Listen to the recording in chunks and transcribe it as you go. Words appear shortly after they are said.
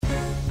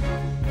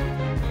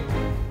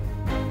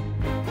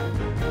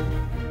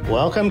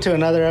Welcome to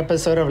another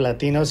episode of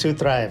Latinos Who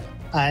Thrive.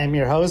 I am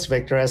your host,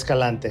 Victor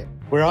Escalante.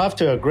 We're off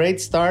to a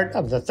great start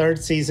of the third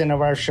season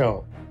of our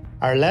show.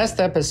 Our last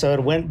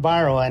episode went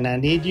viral, and I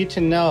need you to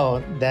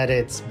know that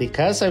it's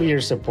because of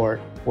your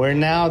support. We're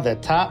now the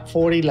top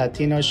 40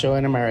 Latino show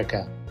in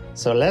America.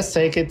 So let's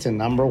take it to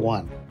number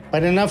one.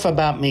 But enough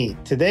about me.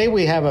 Today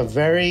we have a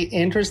very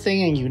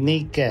interesting and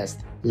unique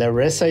guest,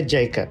 Larissa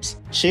Jacobs.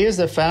 She is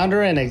the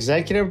founder and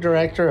executive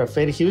director of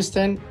Fit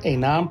Houston, a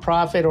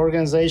nonprofit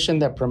organization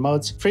that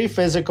promotes free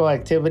physical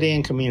activity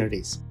in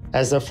communities.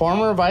 As the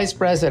former vice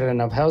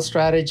president of health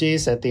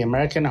strategies at the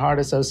American Heart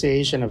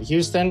Association of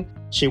Houston,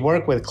 she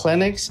worked with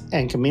clinics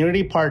and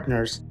community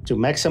partners to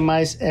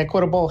maximize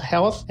equitable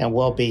health and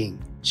well-being.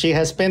 She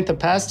has spent the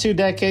past 2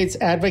 decades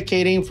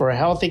advocating for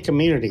healthy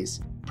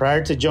communities.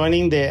 Prior to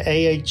joining the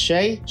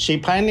AHA, she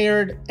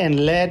pioneered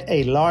and led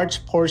a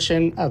large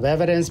portion of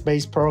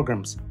evidence-based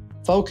programs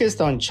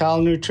focused on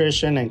child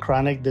nutrition and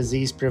chronic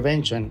disease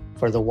prevention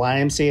for the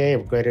YMCA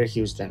of Greater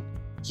Houston.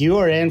 You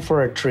are in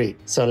for a treat,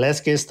 so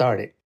let's get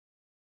started.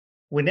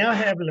 We now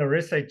have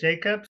Larissa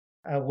Jacobs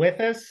with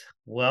us.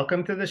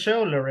 Welcome to the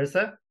show,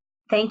 Larissa.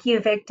 Thank you,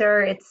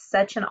 Victor. It's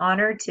such an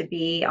honor to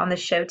be on the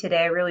show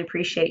today. I really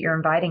appreciate your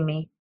inviting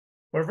me.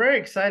 We're very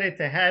excited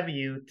to have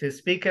you to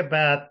speak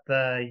about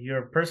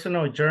your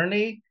personal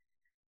journey,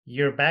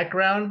 your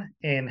background,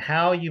 and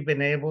how you've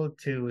been able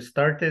to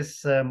start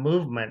this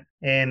movement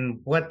and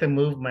what the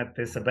movement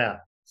is about.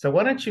 So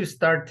why don't you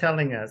start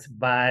telling us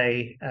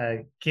by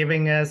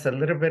giving us a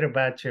little bit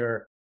about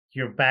your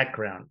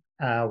background.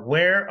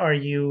 Where are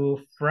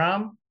you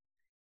from,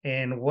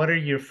 and what are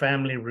your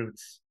family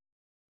roots?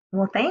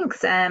 Well,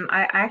 thanks. I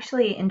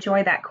actually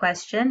enjoy that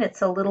question.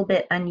 It's a little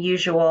bit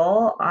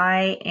unusual.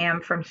 I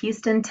am from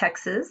Houston,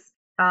 Texas.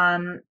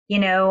 I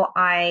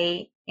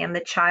am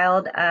the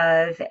child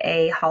of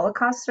a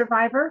Holocaust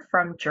survivor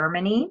from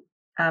Germany.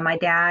 My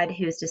dad,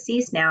 who's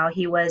deceased now,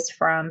 he was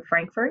from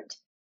Frankfurt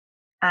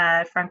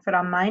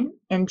am Main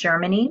in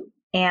Germany,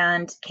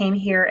 and came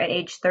here at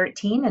age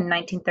 13 in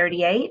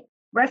 1938.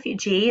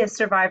 Refugee, a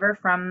survivor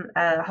from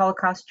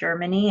Holocaust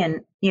Germany,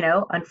 and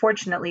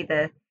unfortunately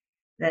the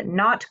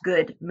not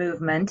good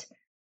movement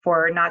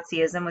for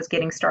Nazism was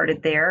getting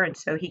started there, and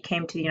so he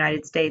came to the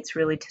United States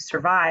really to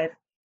survive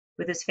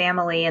with his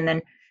family. And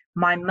then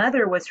my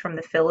mother was from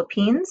the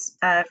Philippines,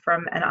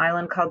 from an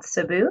island called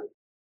Cebu,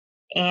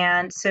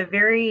 and so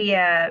very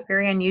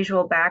very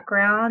unusual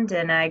background.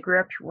 And I grew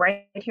up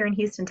right here in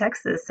Houston,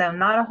 Texas, so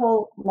not a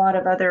whole lot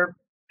of other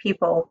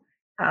people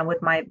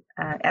with my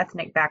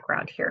ethnic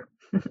background here.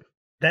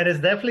 That is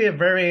definitely a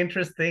very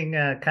interesting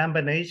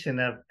combination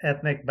of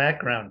ethnic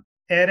background.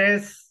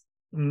 Eres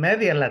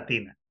media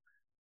latina.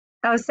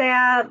 O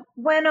sea,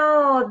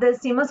 bueno,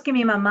 decimos que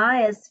mi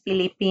mamá es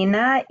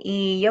filipina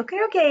y yo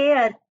creo que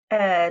ella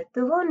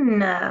tuvo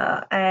un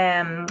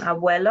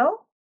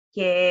abuelo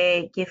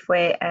que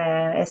fue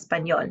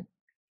español.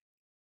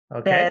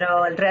 Okay.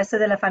 Pero el resto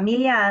de la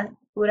familia,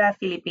 pura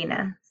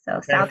filipina. So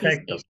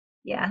Southeast Asia.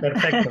 Yeah.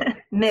 Perfecto.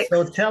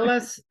 So tell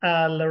us,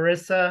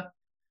 Larissa,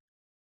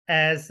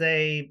 as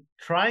a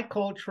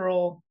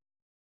tricultural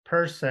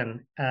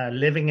person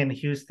living in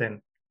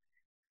Houston,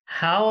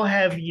 how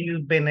have you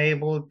been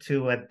able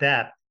to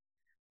adapt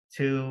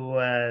to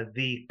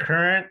the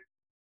current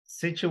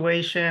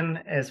situation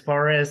as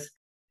far as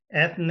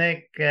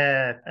ethnic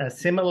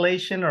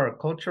assimilation or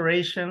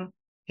acculturation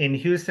in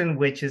Houston,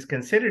 which is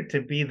considered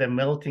to be the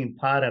melting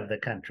pot of the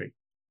country?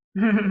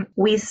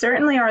 We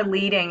certainly are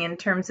leading in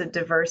terms of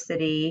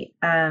diversity.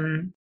 I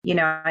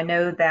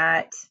know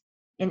that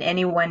in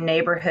any one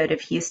neighborhood of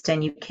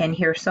Houston, you can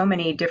hear so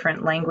many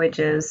different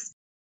languages.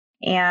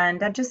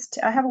 And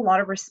I have a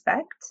lot of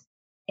respect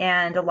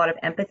and a lot of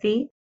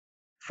empathy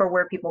for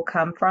where people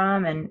come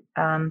from. And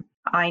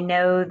I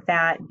know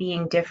that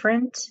being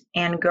different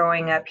and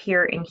growing up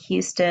here in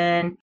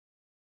Houston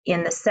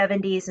in the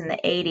 70s and the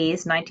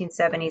 80s,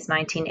 1970s,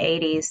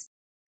 1980s,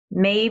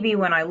 maybe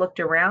when I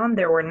looked around,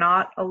 there were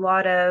not a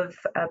lot of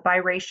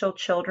biracial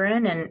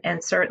children.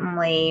 And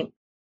certainly,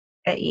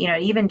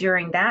 even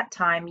during that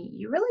time,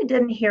 you really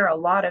didn't hear a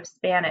lot of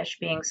Spanish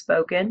being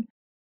spoken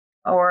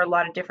or a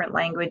lot of different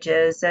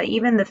languages.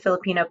 Even the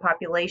Filipino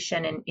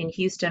population in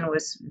Houston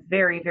was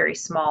very, very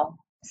small.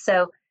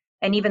 So,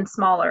 and even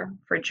smaller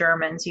for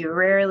Germans. You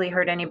rarely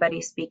heard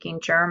anybody speaking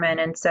German.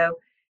 And so,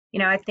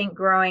 I think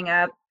growing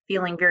up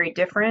feeling very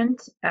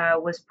different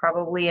was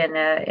probably in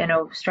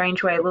a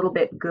strange way a little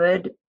bit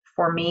good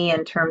for me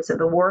in terms of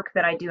the work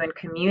that I do in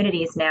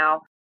communities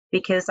now,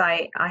 because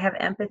I have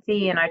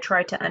empathy and I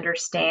try to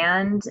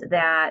understand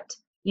that,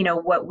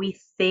 what we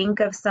think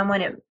of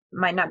someone, it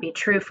might not be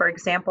true. For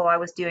example, I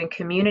was doing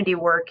community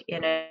work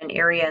in an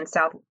area in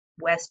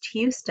Southwest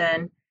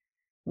Houston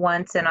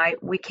once, and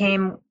we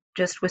came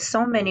just with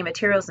so many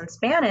materials in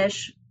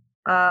Spanish,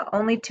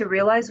 only to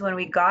realize when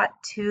we got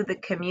to the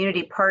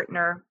community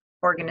partner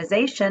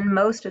organization,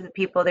 most of the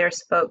people there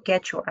spoke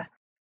Quechua.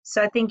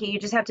 So I think you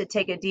just have to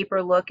take a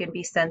deeper look and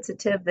be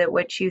sensitive that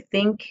what you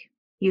think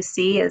you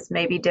see is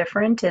maybe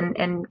different,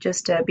 and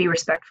just be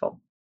respectful.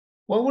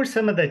 What were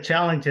some of the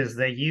challenges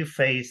that you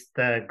faced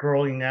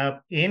growing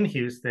up in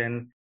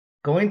Houston,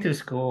 going to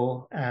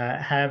school,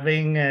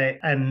 having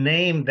a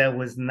name that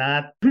was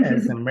not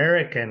as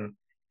American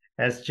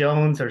as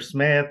Jones or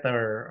Smith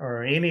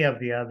or any of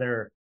the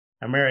other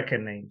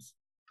American names?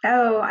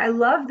 Oh, I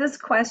love this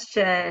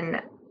question.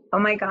 Oh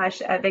my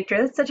gosh, Victor,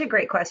 that's such a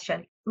great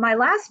question. My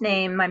last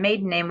name, my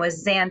maiden name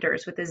was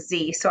Zanders with a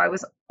Z. So I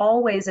was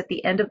always at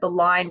the end of the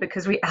line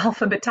because we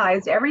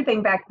alphabetized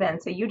everything back then.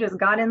 So you just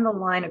got in the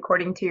line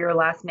according to your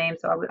last name.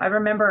 So I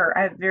remember,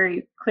 I have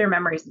very clear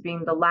memories of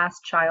being the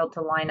last child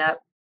to line up.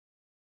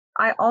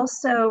 I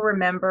also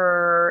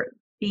remember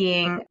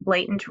being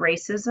blatant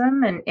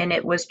racism, and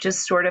it was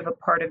just sort of a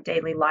part of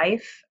daily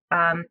life.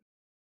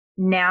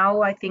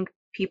 Now I think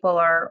people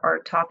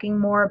are talking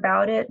more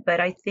about it,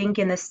 but I think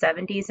in the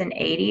 70s and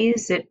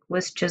 80s it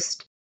was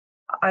just,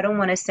 I don't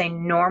want to say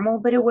normal,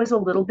 but it was a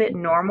little bit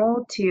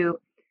normal to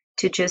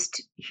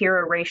just hear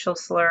a racial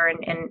slur,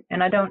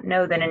 and I don't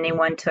know that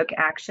anyone took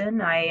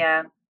action.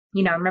 I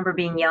remember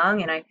being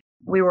young, and I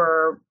we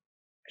were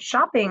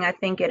shopping, I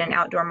think, at an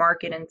outdoor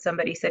market, and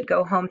somebody said,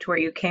 "Go home to where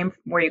you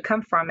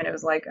come from," and it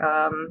was like,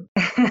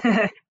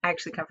 I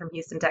actually come from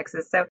Houston,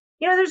 Texas. So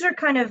those are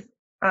kind of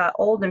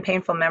old and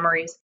painful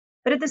memories.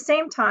 But at the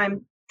same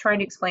time, trying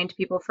to explain to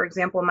people, for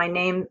example, my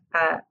name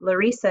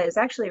Larissa is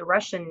actually a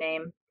Russian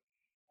name,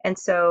 and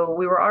so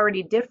we were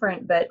already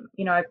different. But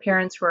our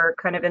parents were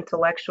kind of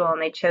intellectual,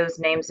 and they chose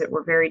names that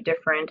were very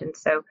different, and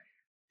so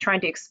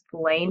trying to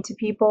explain to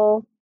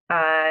people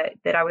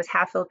that I was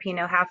half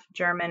Filipino, half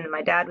German, and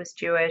my dad was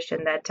Jewish,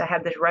 and that I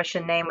had this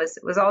Russian name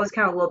was always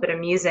kind of a little bit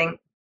amusing.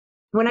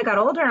 When I got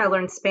older and I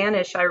learned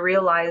Spanish, I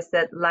realized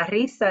that la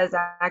risa is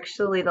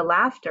actually the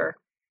laughter,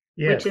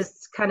 which Yes.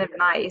 is kind of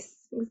nice.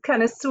 It's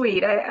kind of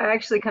sweet. I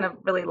actually kind of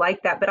really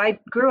like that. But I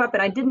grew up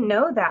and I didn't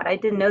know that. I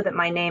didn't know that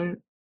my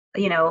name,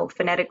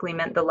 phonetically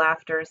meant the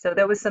laughter. So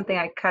that was something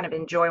I kind of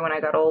enjoy when I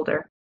got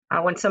older,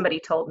 when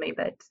somebody told me.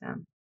 But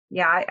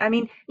yeah, I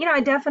mean,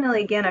 I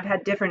definitely, again, I've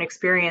had different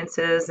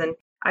experiences, and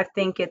I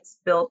think it's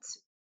built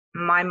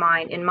in my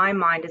mind,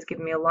 has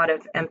given me a lot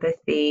of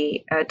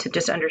empathy to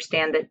just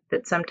understand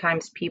that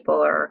sometimes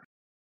people are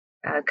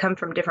come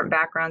from different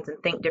backgrounds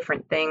and think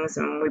different things,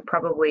 and we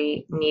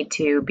probably need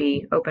to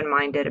be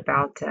open-minded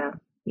about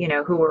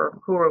who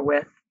we're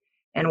with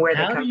and where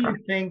they How do come from.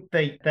 you think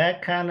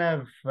that kind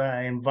of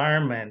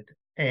environment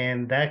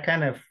and that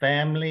kind of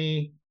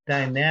family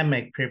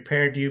dynamic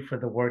prepared you for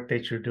the work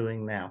that you're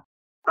doing now?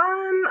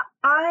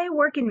 I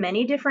work in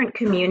many different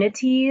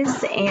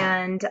communities,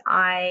 and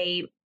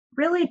I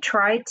really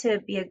try to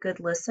be a good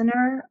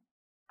listener.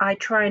 I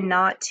try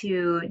not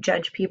to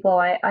judge people.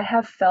 I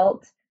have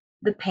felt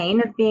the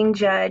pain of being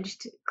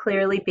judged.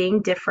 Clearly,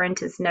 being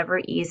different is never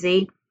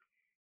easy.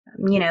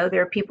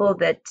 There are people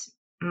that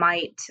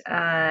might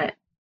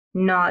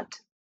not,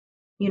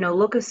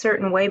 look a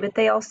certain way, but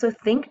they also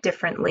think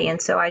differently.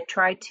 And so I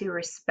try to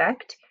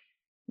respect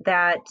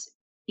that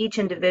each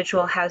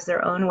individual has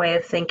their own way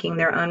of thinking,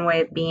 their own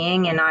way of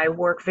being, and I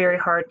work very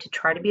hard to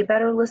try to be a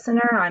better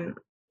listener.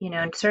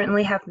 And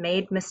certainly have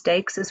made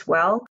mistakes as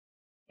well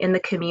in the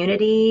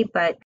community,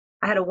 but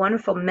I had a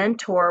wonderful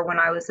mentor when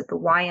I was at the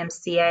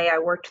YMCA. I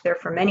worked there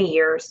for many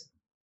years,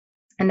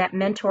 and that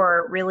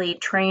mentor really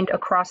trained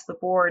across the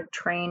board,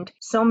 trained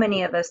so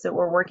many of us that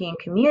were working in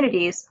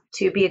communities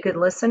to be a good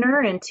listener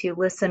and to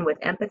listen with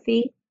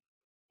empathy.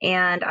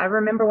 And I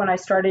remember when I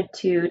started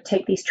to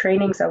take these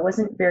trainings, I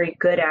wasn't very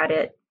good at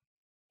it.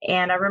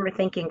 And I remember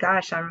thinking,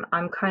 gosh,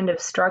 I'm kind of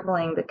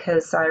struggling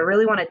because I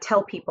really want to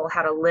tell people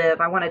how to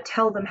live. I want to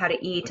tell them how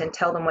to eat and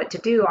tell them what to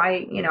do.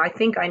 I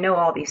think I know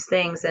all these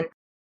things. And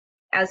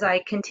as I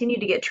continue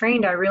to get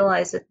trained, I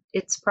realize that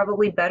it's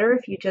probably better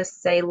if you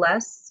just say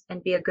less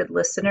and be a good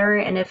listener.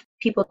 And if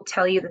people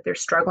tell you that they're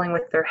struggling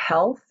with their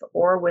health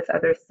or with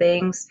other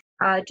things,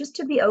 just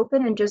to be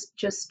open and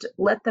just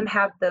let them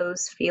have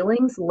those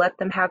feelings, let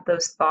them have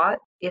those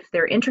thoughts. If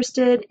they're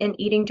interested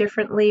in eating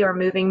differently or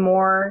moving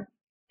more,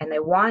 and they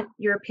want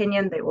your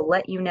opinion, they will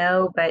let you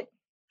know. But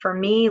for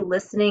me,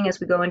 listening as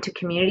we go into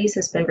communities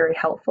has been very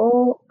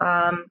helpful.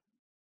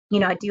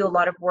 I do a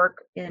lot of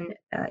work in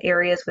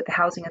areas with the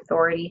housing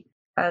authority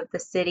of the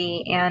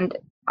city, and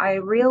I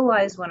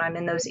realize when I'm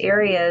in those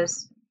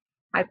areas,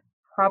 I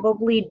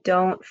probably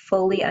don't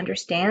fully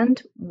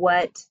understand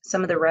what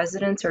some of the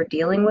residents are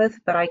dealing with,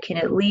 but I can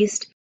at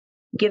least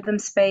give them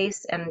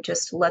space and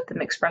just let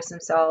them express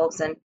themselves,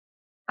 and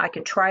I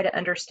can try to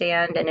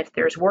understand. And if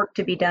there's work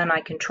to be done,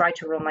 I can try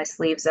to roll my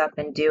sleeves up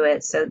and do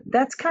it. So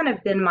that's kind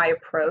of been my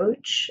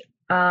approach.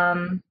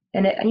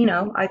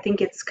 I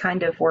think it's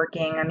kind of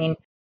working. I mean,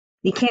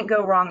 you can't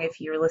go wrong if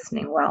you're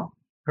listening well.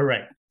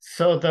 Correct.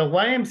 So the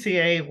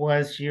YMCA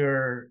was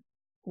your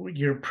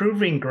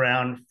proving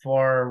ground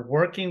for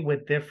working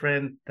with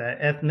different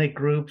ethnic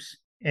groups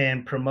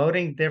and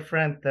promoting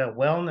different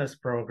wellness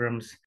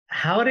programs.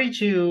 How did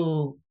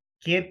you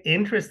get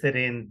interested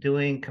in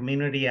doing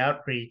community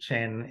outreach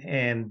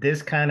and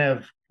this kind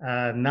of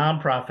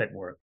nonprofit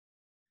work?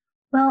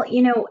 Well,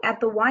 at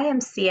the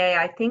YMCA,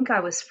 I think I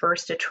was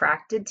first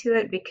attracted to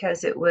it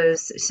because it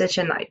was such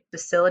a nice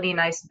facility,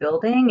 nice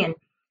building, and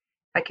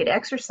I could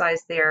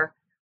exercise there.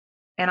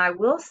 And I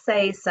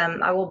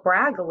will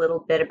brag a little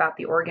bit about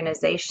the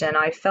organization.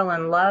 I fell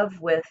in love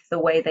with the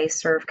way they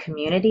serve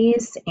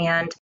communities,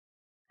 and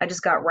I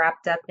just got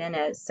wrapped up in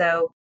it.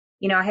 So,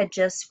 I had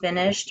just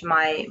finished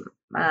my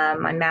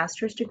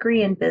master's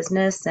degree in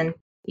business, and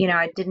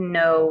I didn't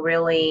know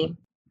really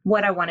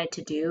what I wanted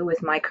to do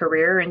with my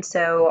career, and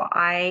so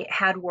I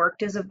had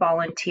worked as a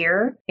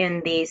volunteer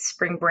in the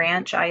Spring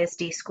Branch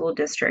ISD school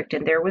district,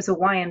 and there was a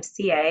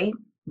YMCA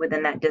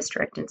within that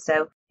district, and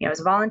so I was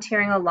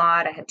volunteering a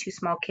lot. I had two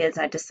small kids.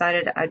 I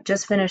decided I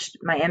just finished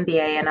my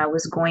MBA and I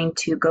was going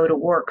to go to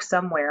work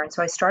somewhere, and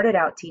so I started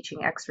out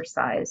teaching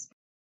exercise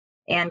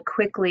and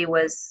quickly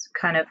was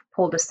kind of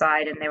pulled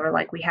aside, and they were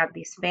like, we have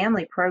these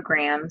family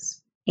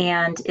programs,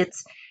 and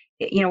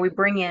we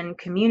bring in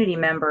community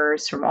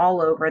members from all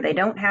over. They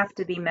don't have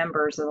to be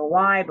members of the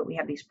Y, but we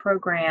have these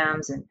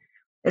programs, and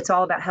it's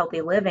all about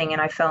healthy living,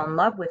 and I fell in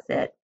love with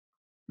it.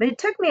 But it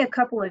took me a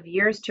couple of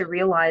years to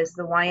realize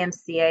the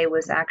YMCA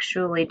was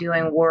actually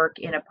doing work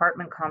in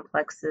apartment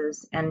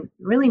complexes and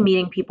really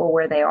meeting people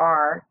where they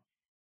are,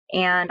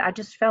 and I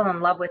just fell in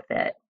love with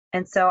it.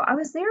 And so I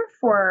was there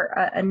for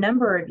a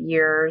number of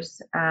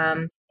years,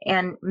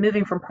 and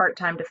moving from part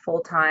time to full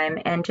time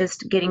and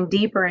just getting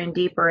deeper and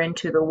deeper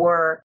into the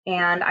work.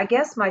 And I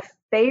guess my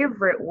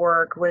favorite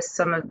work was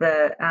some of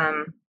the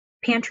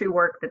pantry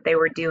work that they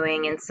were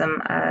doing in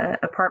some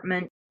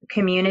apartment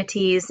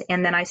communities.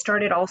 And then I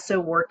started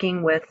also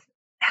working with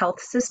health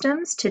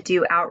systems to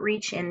do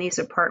outreach in these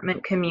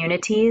apartment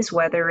communities,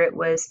 whether it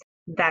was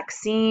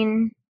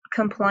vaccine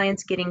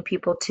compliance, getting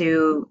people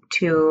to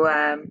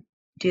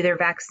do their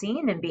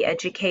vaccine and be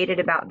educated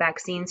about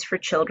vaccines for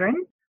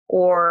children.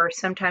 Or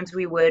sometimes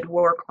we would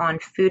work on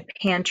food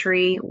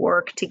pantry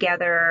work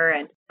together.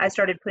 And I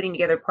started putting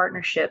together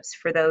partnerships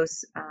for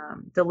those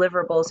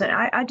deliverables. And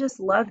I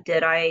just loved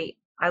it. I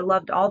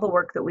loved all the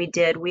work that we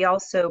did. We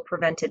also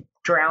prevented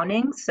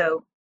drowning.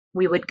 So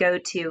we would go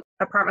to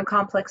apartment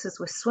complexes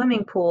with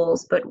swimming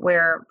pools, but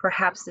where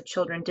perhaps the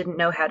children didn't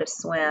know how to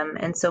swim.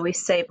 And so we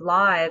saved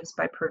lives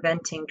by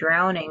preventing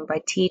drowning,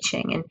 by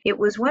teaching. And it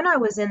was when I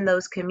was in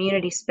those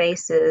community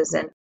spaces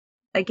and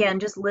again,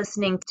 just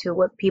listening to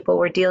what people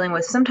were dealing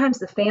with. Sometimes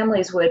the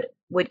families would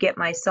get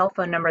my cell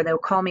phone number. They'll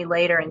call me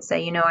later and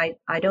say,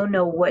 I don't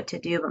know what to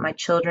do, but my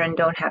children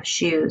don't have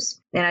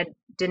shoes. And I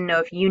didn't know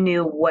if you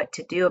knew what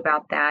to do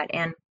about that.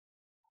 And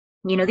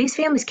these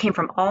families came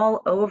from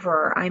all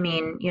over. I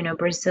mean,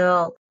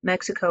 Brazil,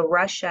 Mexico,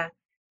 Russia,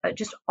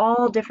 just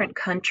all different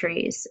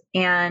countries.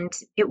 And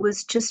it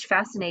was just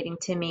fascinating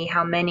to me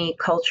how many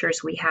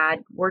cultures we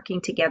had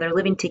working together,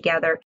 living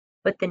together,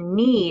 but the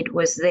need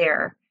was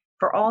there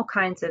for all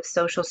kinds of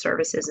social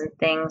services and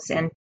things.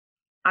 And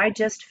I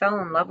just fell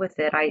in love with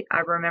it. I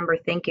remember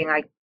thinking,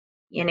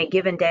 in a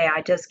given day,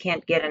 I just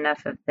can't get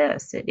enough of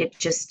this. It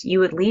just, you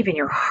would leave and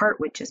your heart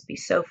would just be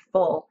so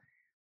full.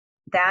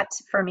 That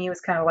for me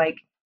was kind of like,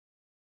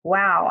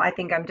 wow, I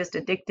think I'm just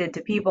addicted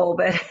to people,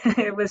 but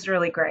it was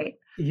really great.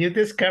 You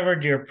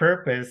discovered your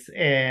purpose,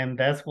 and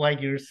that's why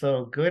you're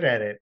so good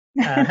at it.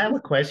 I have a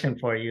question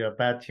for you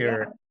about Yeah.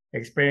 your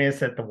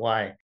experience at the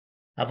Y.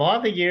 Of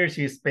all the years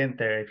you spent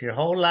there, if your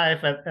whole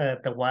life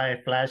at the Y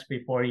flashed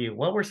before you,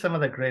 what were some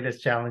of the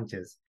greatest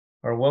challenges?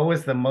 Or what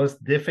was the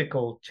most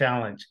difficult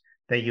challenge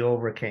that you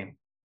overcame?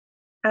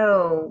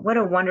 Oh, what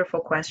a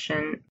wonderful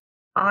question.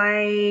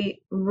 I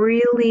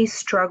really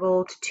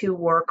struggled to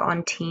work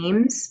on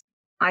teams.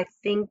 I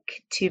think,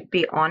 to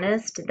be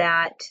honest,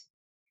 that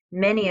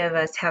many of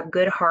us have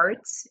good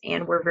hearts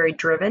and we're very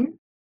driven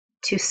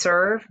to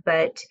serve,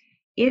 but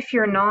if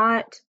you're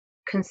not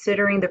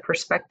considering the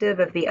perspective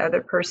of the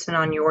other person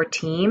on your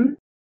team,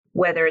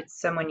 whether it's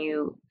someone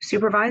you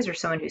supervise or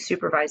someone who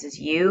supervises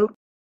you,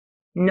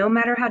 no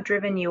matter how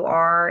driven you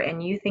are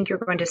and you think you're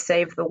going to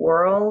save the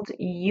world,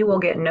 you will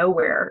get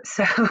nowhere.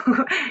 So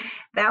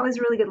that was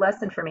a really good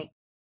lesson for me.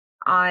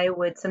 I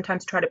would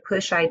sometimes try to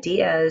push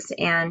ideas,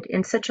 and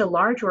in such a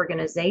large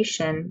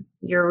organization,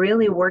 you're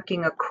really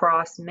working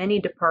across many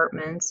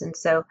departments. And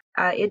so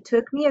it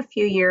took me a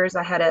few years.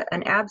 I had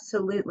an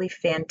absolutely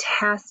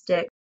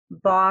fantastic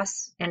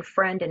boss and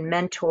friend and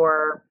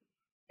mentor,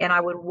 and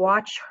I would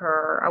watch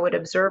her, I would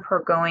observe her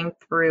going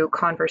through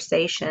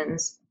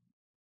conversations,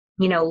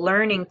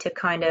 learning to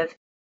kind of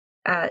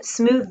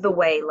smooth the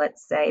way,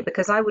 let's say,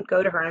 because I would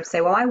go to her and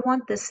say, well, I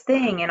want this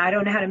thing and I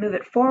don't know how to move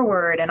it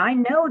forward. And I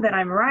know that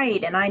I'm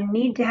right and I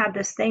need to have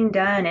this thing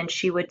done. And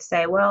she would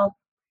say, well,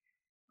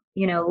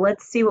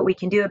 let's see what we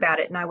can do about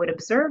it. And I would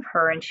observe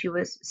her, and she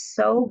was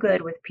so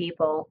good with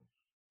people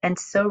and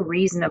so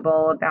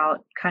reasonable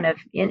about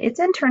it's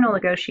internal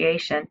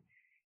negotiation.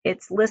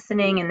 It's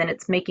listening, and then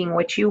it's making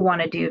what you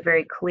want to do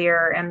very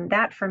clear. And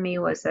that for me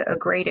was a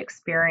great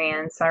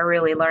experience. I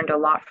really learned a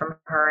lot from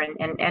her,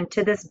 and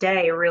to this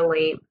day,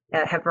 really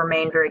have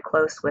remained very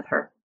close with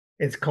her.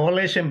 It's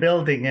coalition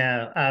building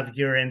of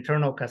your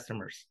internal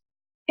customers.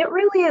 It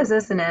really is,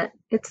 isn't it?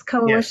 It's Yes,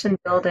 coalition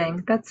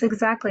building. That's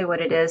exactly what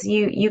it is.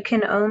 You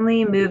can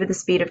only move at the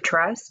speed of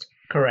trust.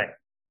 correct.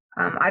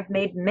 I've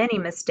made many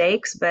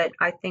mistakes, but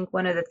I think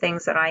one of the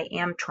things that I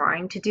am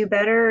trying to do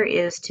better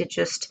is to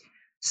just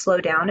slow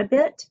down a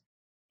bit.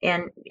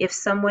 And if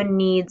someone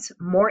needs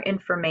more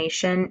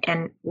information,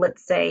 and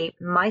let's say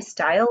my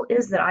style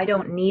is that I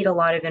don't need a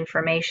lot of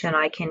information,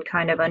 I can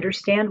kind of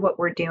understand what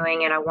we're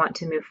doing and I want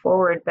to move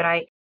forward, but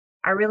I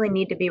really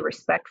need to be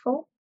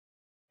respectful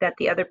that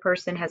the other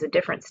person has a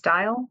different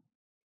style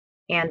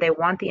and they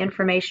want the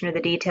information or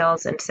the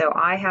details. And so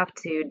I have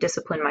to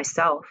discipline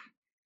myself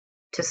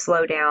to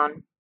slow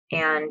down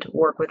and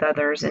work with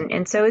others.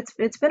 And so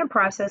it's been a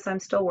process. I'm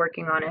still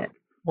working on it.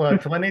 Well,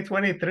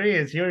 2023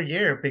 is your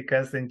year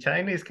because in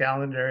Chinese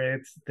calendar,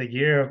 it's the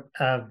year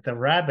of the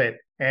rabbit,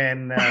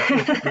 and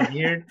it's the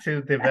year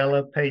to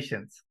develop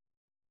patience.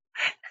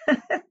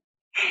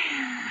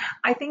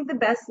 I think the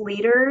best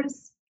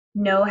leaders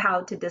know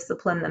how to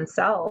discipline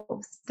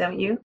themselves,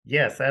 don't you?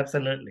 Yes,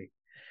 absolutely.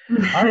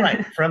 All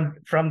right.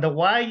 From the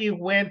Y, you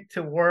went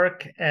to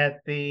work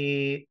at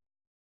the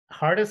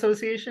Heart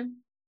Association?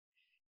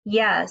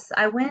 Yes,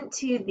 I went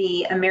to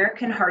the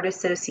American Heart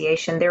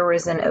Association. There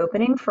was an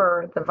opening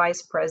for the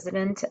vice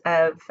president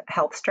of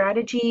health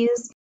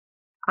strategies.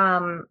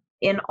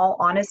 In all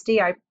honesty,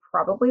 I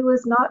probably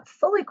was not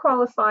fully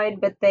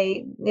qualified, but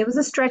it was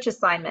a stretch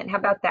assignment. How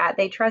about that?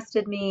 They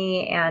trusted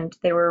me and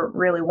they were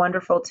really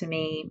wonderful to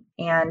me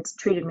and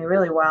treated me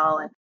really well.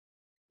 And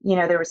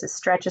there was a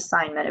stretch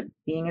assignment of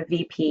being a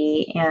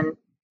VP. And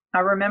I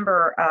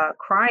remember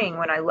crying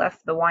when I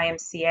left the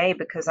YMCA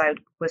because I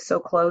was so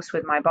close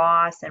with my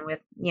boss and with,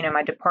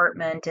 my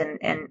department.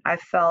 And I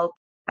felt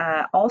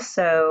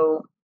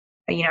also,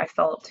 I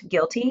felt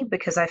guilty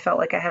because I felt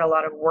like I had a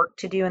lot of work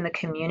to do in the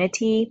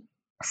community.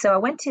 So I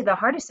went to the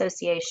Heart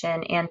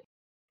Association and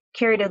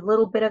carried a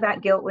little bit of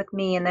that guilt with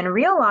me and then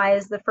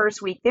realized the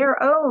first week there,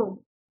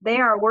 oh, they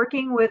are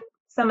working with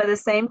some of the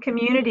same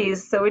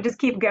communities. So we just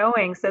keep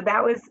going. So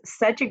that was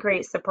such a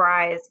great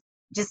surprise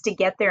just to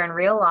get there and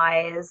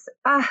realize,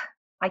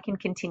 I can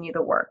continue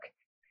the work.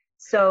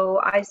 So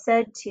I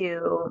said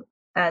to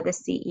the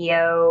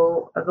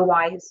CEO of the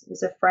Y,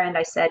 who's a friend,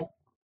 I said,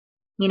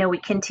 we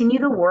continue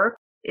the work.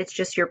 It's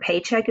just your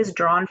paycheck is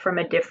drawn from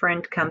a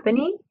different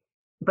company,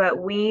 but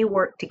we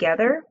work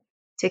together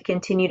to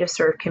continue to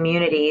serve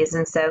communities.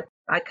 And so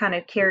I kind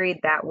of carried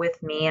that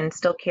with me and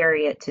still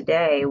carry it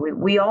today.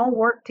 We all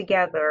work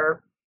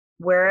together.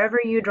 Wherever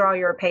you draw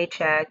your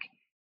paycheck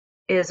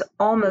is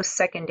almost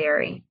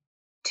secondary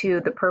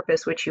to the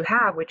purpose which you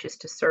have, which is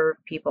to serve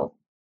people.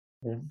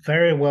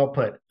 Very well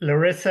put.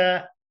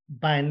 Larissa,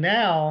 by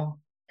now,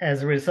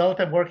 as a result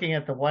of working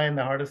at the Y and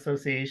the Heart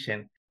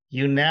Association,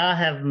 you now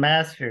have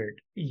mastered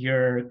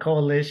your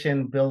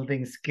coalition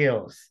building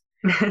skills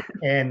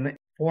and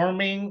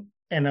forming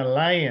an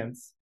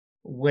alliance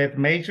with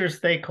major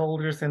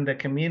stakeholders in the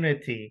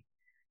community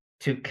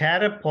to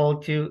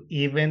catapult you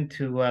even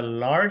to a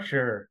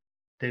larger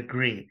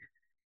degree.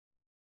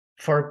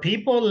 For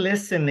people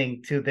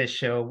listening to the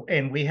show,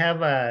 and we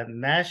have a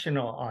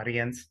national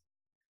audience,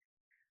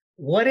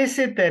 what is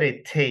it that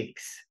it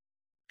takes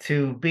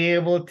to be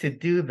able to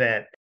do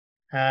that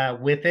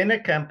within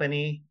a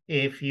company?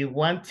 If you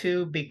want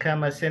to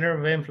become a center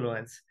of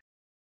influence,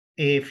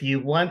 if you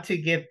want to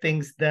get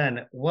things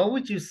done, what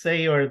would you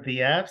say are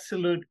the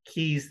absolute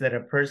keys that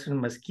a person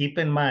must keep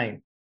in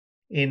mind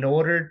in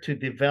order to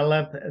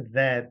develop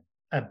that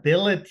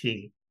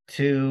ability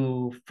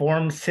to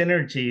form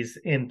synergies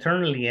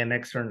internally and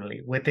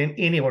externally within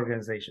any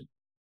organization?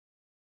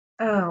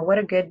 Oh, what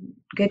a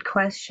good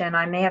question.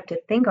 I may have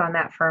to think on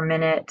that for a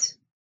minute.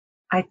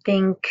 I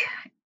think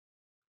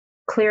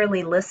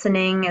clearly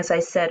listening, as I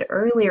said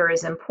earlier,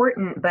 is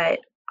important, but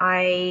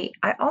I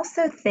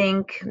also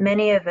think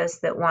many of us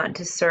that want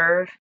to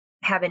serve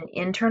have an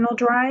internal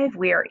drive.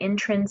 We are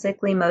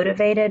intrinsically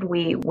motivated.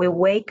 We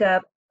wake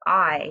up,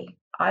 I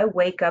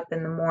wake up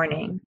in the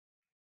morning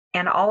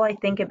and all I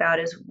think about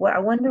is I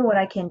wonder what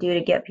I can do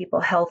to get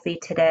people healthy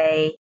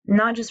today,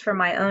 not just for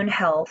my own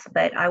health,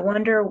 but I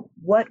wonder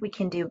what we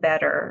can do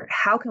better.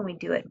 How can we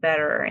do it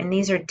better? And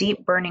these are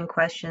deep burning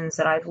questions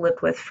that I've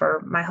lived with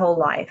for my whole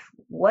life.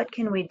 What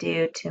can we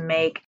do to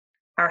make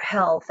our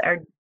health, our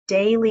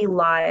daily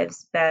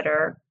lives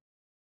better?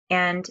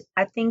 And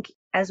I think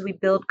as we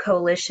build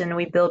coalition,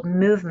 we build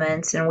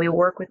movements, and we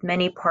work with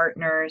many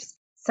partners,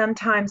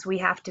 sometimes we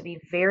have to be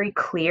very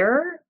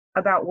clear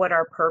about what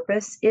our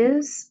purpose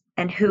is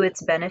and who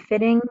it's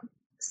benefiting.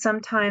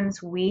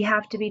 Sometimes we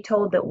have to be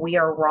told that we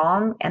are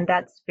wrong, and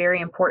that's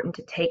very important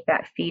to take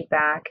that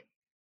feedback.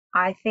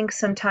 I think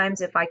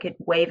sometimes if I could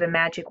wave a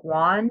magic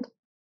wand,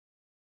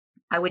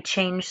 I would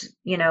change,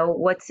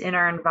 what's in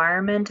our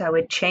environment. I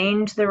would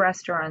change the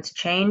restaurants,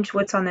 change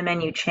what's on the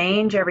menu,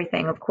 change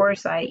everything. Of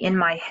course, in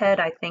my head,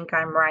 I think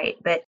I'm right,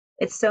 but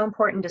it's so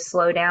important to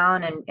slow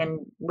down and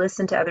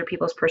listen to other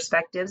people's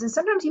perspectives. And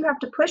sometimes you have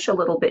to push a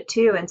little bit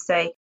too and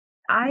say,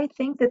 I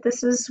think that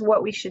this is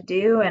what we should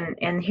do,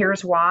 and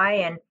here's why.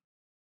 And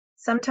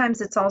sometimes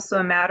it's also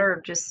a matter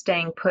of just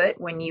staying put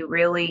when you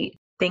really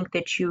think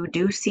that you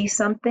do see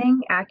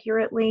something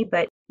accurately,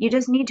 but you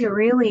just need to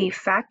really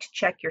fact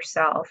check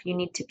yourself. You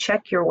need to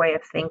check your way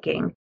of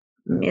thinking.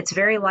 It's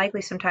very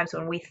likely sometimes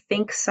when we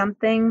think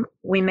something,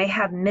 we may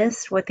have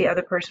missed what the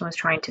other person was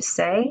trying to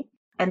say.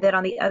 And then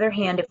on the other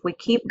hand, if we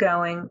keep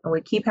going and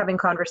we keep having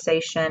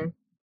conversation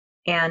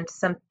and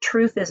some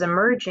truth is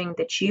emerging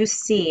that you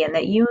see and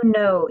that you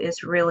know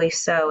is really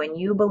so, and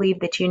you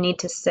believe that you need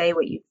to say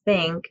what you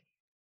think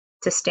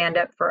to stand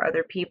up for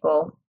other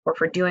people or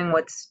for doing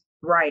what's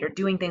right or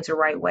doing things the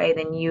right way,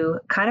 then you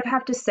kind of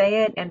have to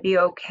say it and be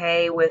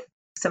okay with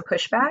some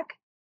pushback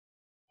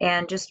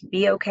and just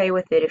be okay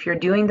with it if you're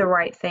doing the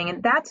right thing.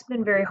 And that's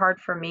been very hard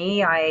for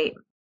me. I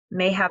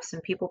may have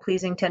some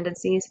people-pleasing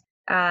tendencies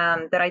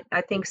that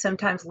I think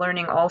sometimes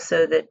learning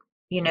also that,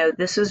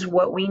 this is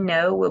what we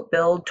know will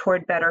build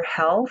toward better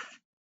health.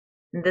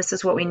 And this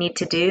is what we need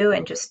to do,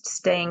 and just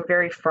staying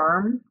very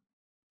firm.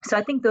 So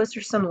I think those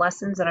are some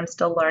lessons that I'm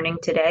still learning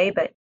today.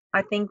 But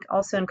I think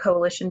also in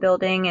coalition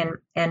building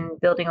and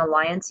building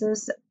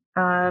alliances,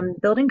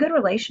 building good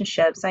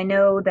relationships. I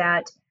know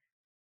that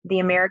the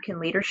American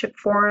Leadership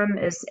Forum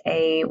is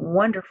a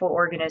wonderful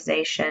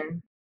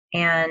organization,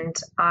 and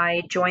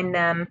I joined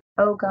them.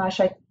 Oh gosh,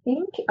 I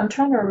think I'm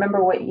trying to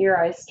remember what year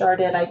I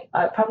started.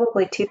 I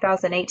probably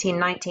 2018,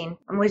 19.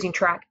 I'm losing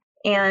track.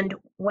 And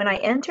when I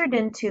entered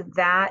into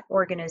that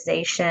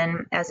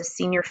organization as a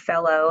senior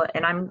fellow,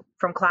 and I'm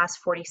from class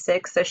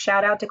 46, so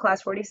shout out to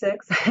class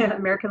 46,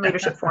 American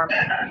Leadership Forum.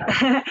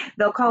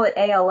 They'll call it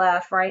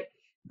ALF, right?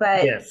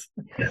 But yes.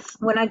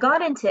 When I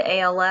got into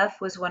ALF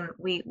was when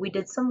we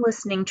did some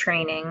listening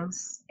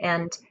trainings,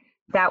 and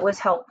that was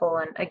helpful.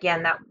 And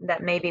again,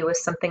 that maybe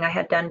was something I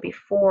had done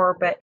before,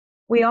 but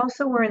we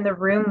also were in the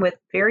room with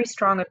very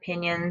strong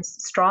opinions,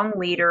 strong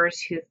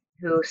leaders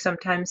who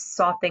sometimes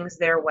saw things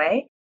their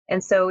way.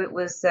 And so it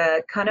was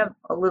kind of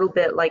a little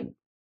bit like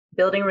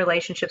building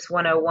relationships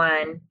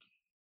 101.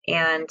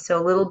 And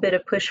so a little bit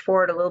of push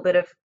forward, a little bit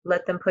of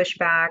let them push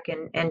back,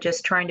 and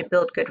just trying to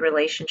build good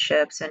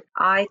relationships. And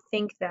I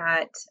think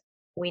that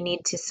we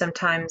need to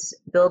sometimes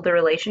build the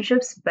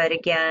relationships, but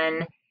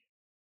again,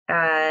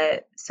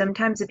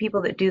 sometimes the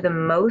people that do the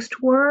most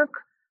work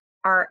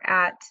are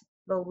at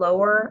the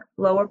lower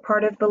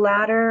part of the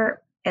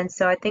ladder. And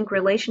so I think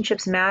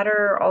relationships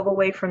matter all the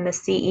way from the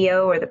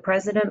CEO or the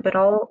president, but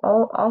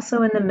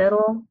also in the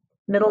middle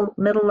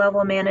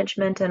level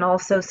management, and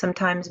also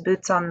sometimes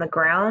boots on the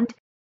ground,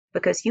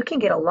 because you can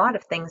get a lot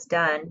of things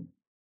done.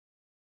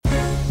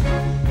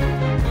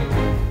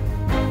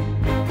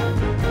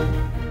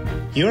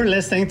 You're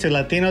listening to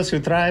Latinos Who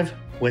Thrive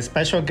with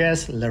special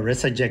guest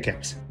Larissa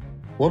Jacobs.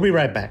 We'll be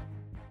right back.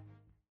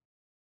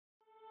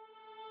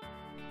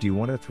 Do you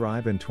want to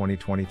thrive in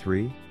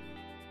 2023?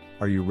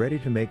 Are you ready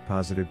to make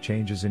positive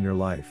changes in your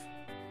life?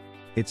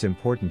 It's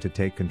important to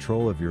take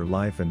control of your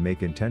life and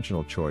make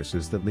intentional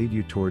choices that lead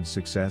you towards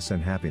success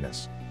and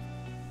happiness.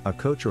 A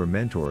coach or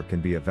mentor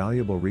can be a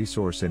valuable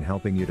resource in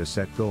helping you to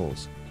set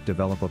goals,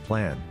 develop a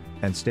plan,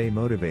 and stay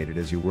motivated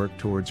as you work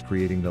towards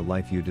creating the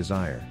life you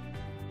desire.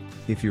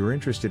 If you're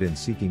interested in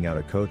seeking out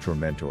a coach or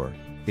mentor,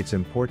 it's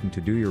important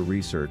to do your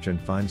research and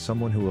find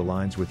someone who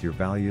aligns with your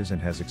values and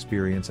has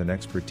experience and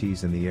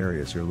expertise in the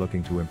areas you're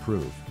looking to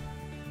improve.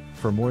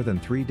 For more than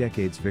 3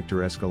 decades,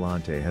 Victor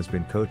Escalante has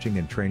been coaching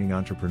and training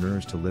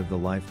entrepreneurs to live the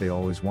life they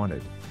always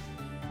wanted.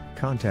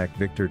 Contact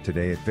Victor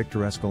today at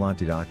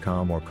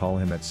victorescalante.com or call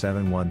him at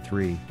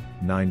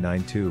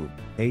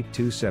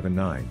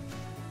 713-992-8279.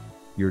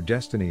 Your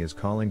destiny is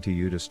calling to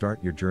you to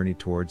start your journey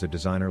towards a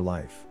designer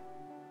life.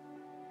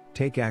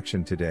 Take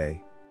action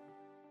today.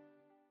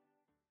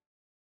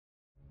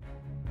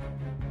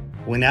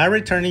 We're now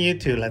returning you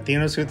to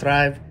Latinos Who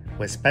Thrive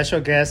with special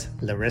guest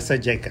Larissa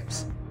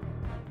Jacobs.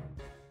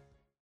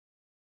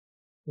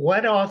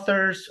 What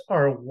authors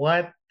or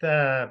what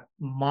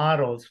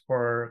models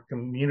for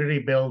community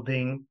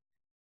building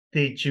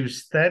did you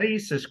study,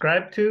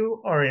 subscribe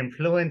to, or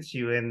influence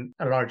you in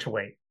a large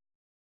way?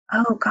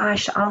 Oh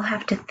gosh, I'll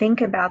have to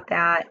think about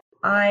that.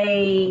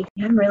 I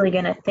am really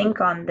going to think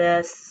on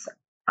this.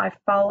 I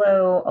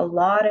follow a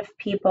lot of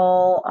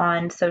people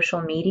on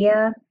social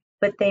media,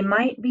 but they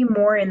might be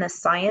more in the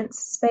science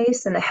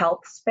space and the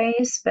health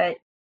space. But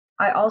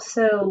I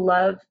also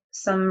love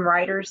some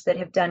writers that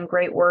have done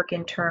great work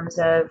in terms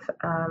of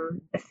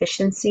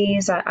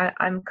efficiencies.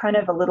 I'm kind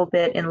of a little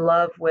bit in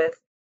love with,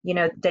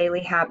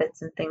 daily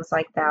habits and things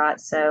like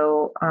that.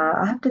 So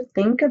I'll have to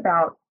think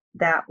about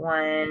that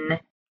one.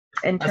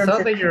 In terms I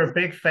saw that you're a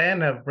big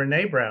fan of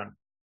Brené Brown.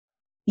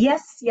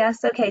 Yes.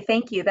 Okay,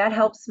 thank you. That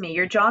helps me.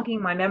 You're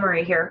jogging my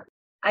memory here.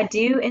 I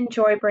do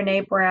enjoy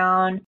Brené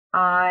Brown.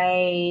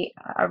 I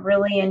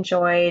really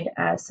enjoyed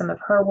some of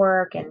her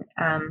work, and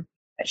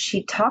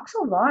she talks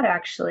a lot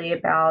actually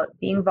about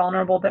being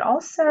vulnerable, but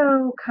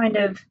also kind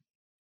of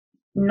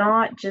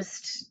not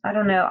just, I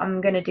don't know, I'm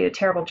going to do a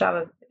terrible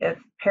job of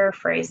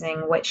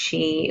paraphrasing what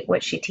she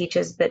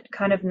teaches, but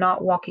kind of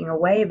not walking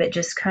away, but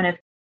just kind of,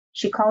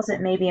 she calls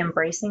it maybe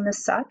embracing the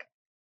suck.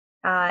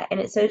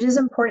 And so it is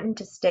important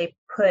to stay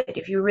put.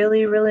 If you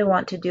really, really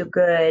want to do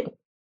good,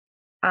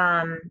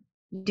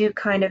 do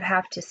kind of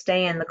have to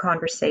stay in the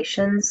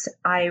conversations.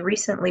 I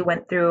recently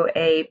went through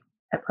a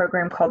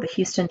program called the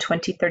Houston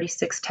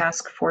 2036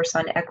 Task Force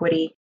on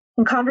Equity,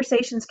 and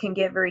conversations can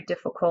get very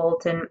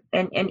difficult. And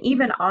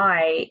even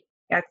I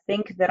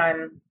think that I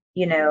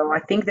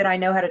think that I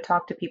know how to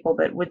talk to people,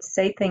 but would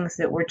say things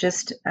that were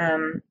just,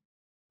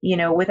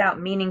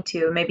 without meaning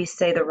to, maybe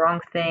say the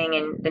wrong thing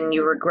and then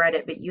you regret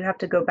it. But you have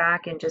to go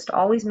back and just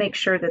always make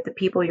sure that the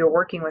people you're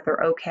working with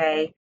are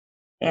okay,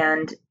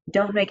 and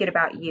don't make it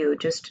about you.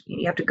 Just,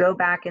 you have to go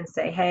back and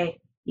say, hey,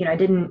 I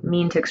didn't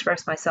mean to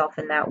express myself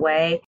in that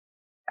way.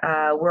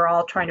 We're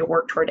all trying to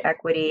work toward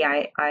equity.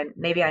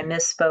 Maybe I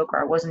misspoke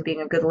or I wasn't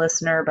being a good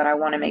listener, but I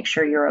want to make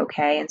sure you're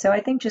okay. And so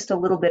I think just a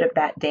little bit of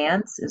that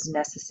dance is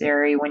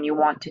necessary when you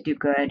want to do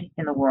good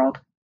in the world.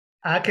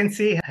 I can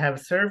see have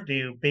served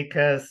you,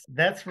 because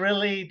that's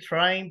really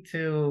trying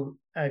to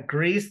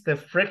grease the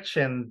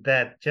friction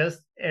that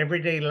just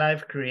everyday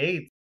life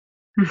creates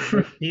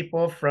with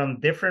people from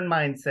different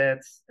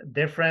mindsets,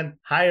 different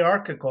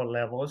hierarchical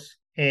levels,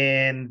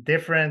 and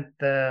different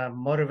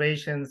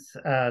motivations,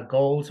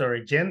 goals, or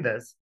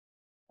agendas.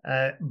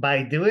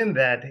 By doing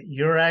that,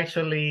 you're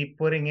actually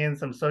putting in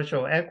some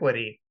social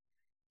equity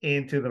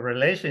into the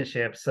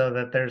relationship so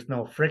that there's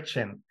no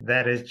friction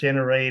that is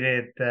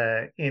generated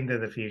into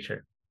the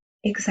future.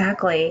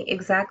 Exactly,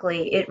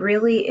 exactly. It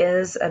really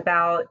is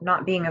about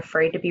not being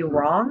afraid to be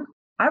wrong.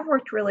 I've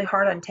worked really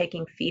hard on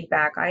taking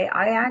feedback. I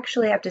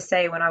actually have to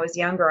say, when I was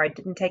younger, I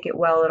didn't take it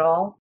well at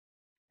all.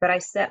 But I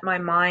set my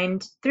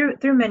mind through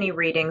many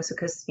readings,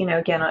 because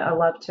again, I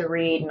love to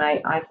read, and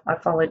I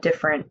follow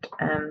different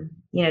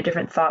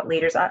different thought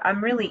leaders.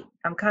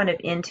 I'm kind of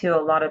into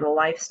a lot of the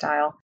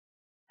lifestyle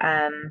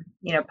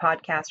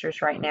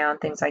podcasters right now and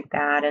things like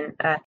that. And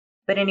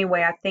but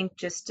anyway, I think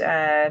just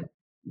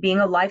being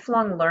a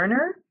lifelong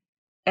learner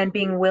and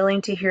being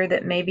willing to hear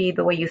that maybe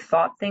the way you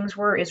thought things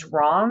were is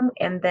wrong,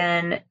 and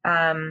then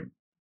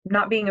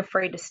not being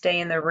afraid to stay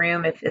in the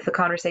room if the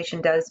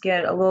conversation does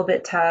get a little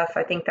bit tough.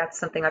 I think that's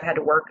something I've had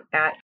to work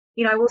at.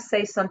 I will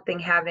say something,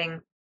 having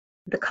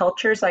the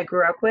cultures I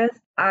grew up with,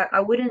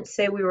 I wouldn't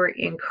say we were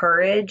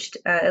encouraged,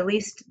 at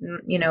least,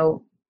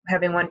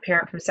 having one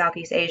parent from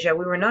Southeast Asia,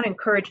 we were not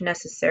encouraged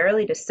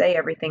necessarily to say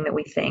everything that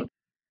we think.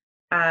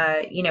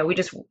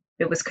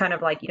 It was kind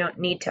of like, you don't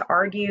need to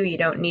argue, you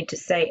don't need to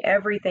say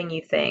everything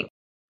you think.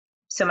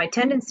 So my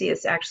tendency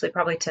is actually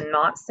probably to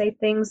not say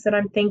things that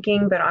I'm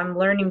thinking, but I'm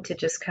learning to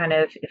just kind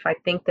of, if I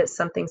think that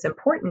something's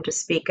important, to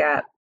speak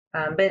up.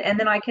 And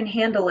then I can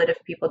handle it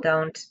if people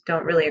don't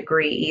really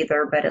agree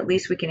either, but at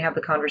least we can have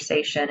the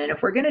conversation. And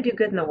if we're going to do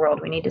good in the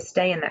world, we need to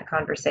stay in that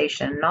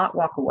conversation, not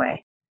walk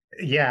away.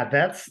 Yeah,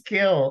 that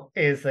skill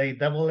is a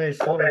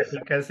double-edged sword,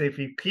 because if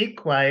you keep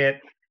quiet,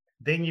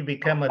 then you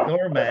become a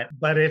doormat.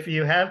 But if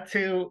you have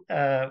to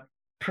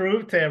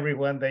prove to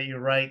everyone that you're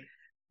right,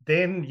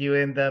 then you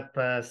end up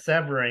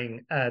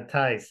severing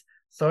ties,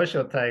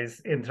 social ties,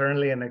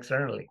 internally and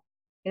externally.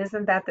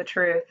 Isn't that the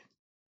truth?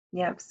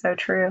 Yep, so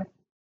true.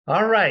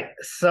 All right.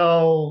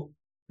 So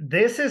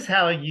this is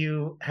how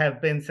you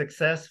have been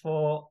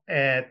successful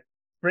at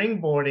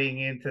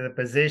springboarding into the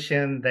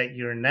position that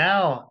you're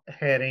now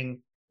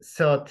heading.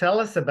 So tell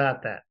us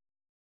about that.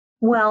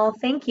 Well,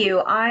 thank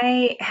you.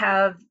 I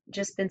have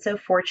just been so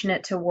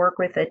fortunate to work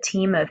with a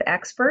team of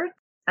experts.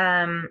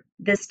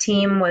 This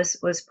team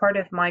was part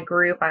of my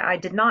group. I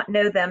did not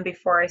know them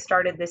before I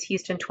started this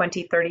Houston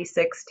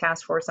 2036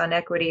 Task Force on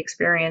Equity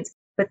experience.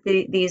 But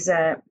these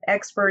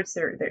experts,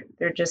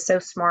 they're just so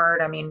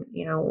smart. I mean,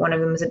 one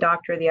of them is a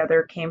doctor, the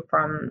other came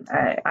from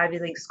Ivy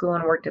League school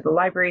and worked at the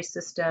library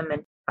system,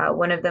 and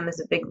one of them is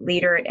a big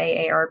leader at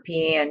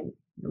AARP, and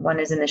one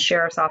is in the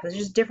sheriff's office.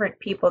 Just different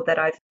people that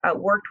I've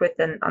worked with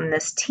on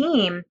this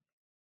team,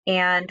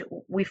 and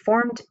we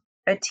formed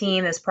a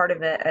team as part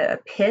of a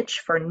pitch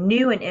for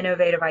new and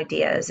innovative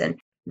ideas, and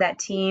that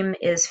team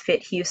is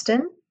Fit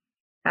Houston.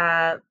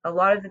 A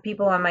lot of the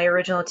people on my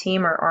original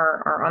team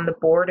are on the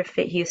board of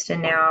Fit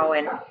Houston now,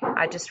 and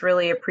I just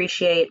really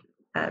appreciate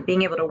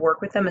being able to work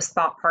with them as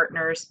thought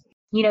partners.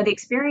 The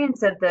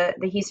experience of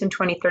the Houston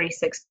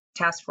 2036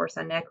 Task Force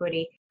on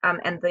Equity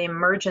and the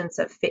emergence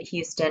of Fit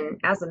Houston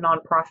as a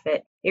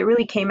nonprofit, it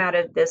really came out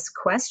of this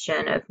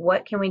question of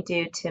what can we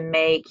do to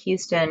make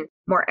Houston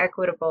more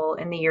equitable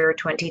in the year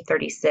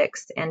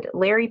 2036. And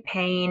Larry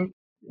Payne,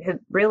 who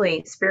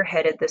really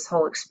spearheaded this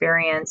whole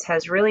experience,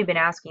 has really been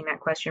asking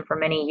that question for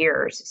many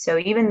years. So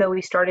even though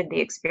we started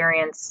the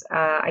experience,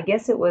 I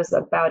guess it was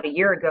about a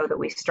year ago that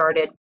we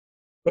started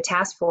the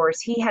task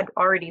force, he had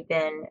already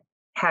been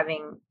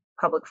having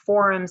public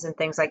forums and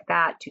things like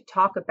that to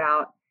talk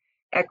about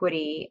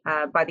equity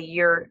by the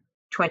year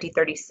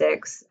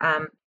 2036.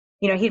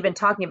 He'd been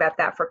talking about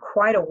that for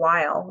quite a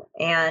while.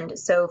 And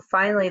so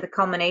finally, the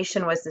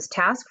culmination was this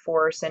task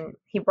force, and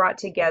he brought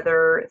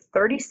together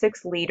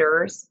 36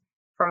 leaders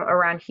from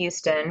around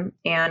Houston,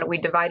 and we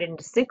divided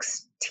into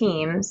 6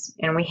 teams,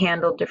 and we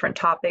handled different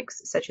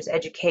topics such as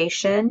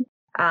education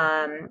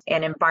and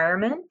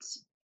environment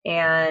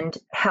and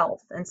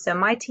health. And so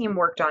my team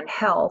worked on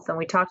health, and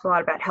we talked a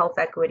lot about health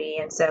equity.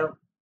 And so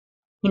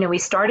we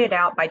started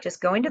out by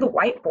just going to the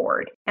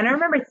whiteboard. And I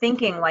remember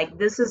thinking, like,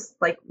 this is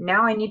like,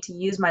 now I need to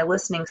use my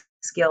listening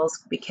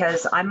skills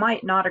because I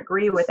might not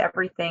agree with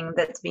everything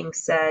that's being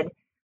said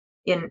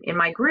in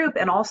my group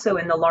and also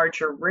in the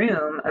larger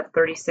room of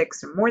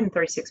 36 or more than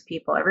 36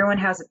 people. Everyone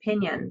has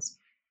opinions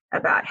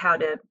about how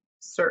to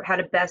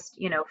best,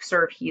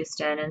 serve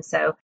Houston. And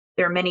so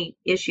there are many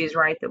issues,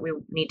 right, that we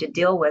need to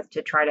deal with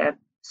to try to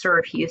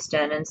serve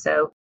Houston. And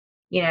so,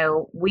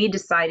 we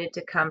decided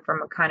to come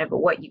from a kind of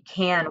what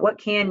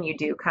can you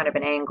do kind of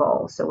an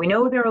angle. So we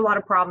know there are a lot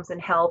of problems in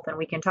health and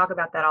we can talk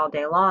about that all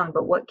day long,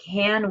 but what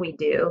can we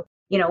do?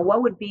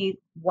 What would be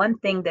one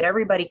thing that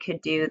everybody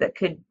could do that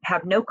could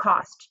have no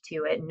cost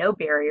to it, no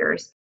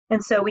barriers?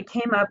 And so we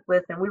came up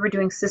with, and we were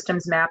doing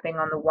systems mapping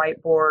on the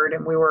whiteboard,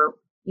 and we were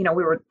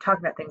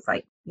talking about things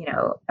like,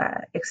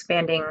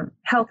 expanding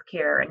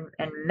healthcare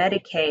and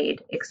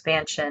Medicaid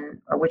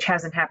expansion, which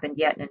hasn't happened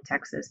yet in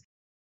Texas.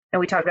 And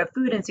we talked about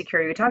food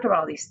insecurity. We talked about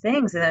all these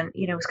things. And then,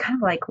 it was kind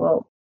of like,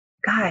 well,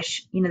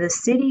 gosh, the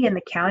city and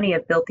the county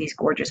have built these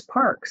gorgeous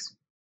parks.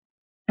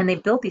 And they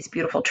built these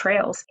beautiful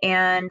trails.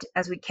 And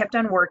as we kept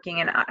on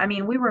working, and I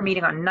mean, we were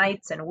meeting on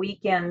nights and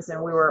weekends,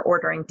 and we were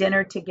ordering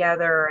dinner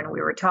together, and we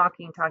were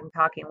talking,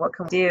 what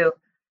can we do?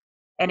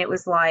 And it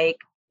was like,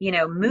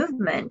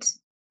 movement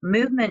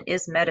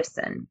is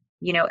medicine.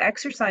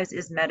 Exercise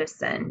is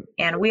medicine.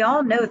 And we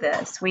all know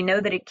this. We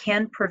know that it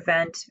can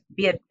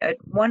be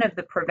one of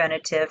the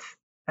preventative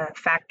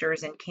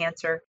factors in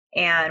cancer.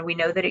 And we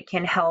know that it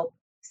can help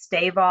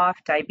stave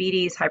off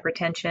diabetes,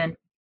 hypertension.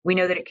 We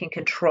know that it can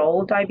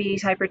control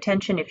diabetes,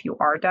 hypertension if you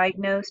are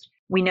diagnosed.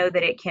 We know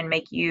that it can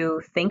make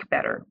you think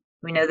better.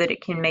 We know that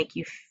it can make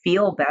you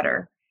feel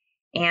better.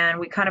 And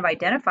we kind of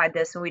identified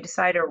this, and we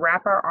decided to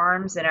wrap our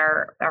arms and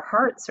our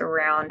hearts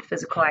around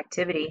physical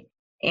activity.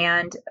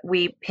 And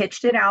we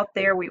pitched it out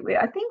there.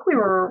 I think we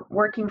were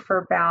working for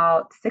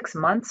about 6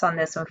 months on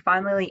this, and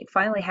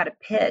finally had a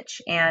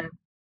pitch. And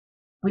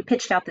we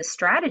pitched out this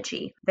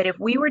strategy that if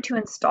we were to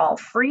install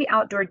free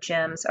outdoor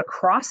gyms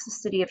across the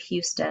city of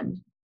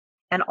Houston,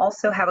 and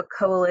also have a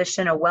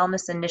coalition, a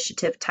wellness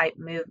initiative type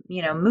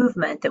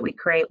movement that we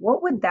create,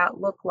 what would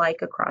that look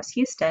like across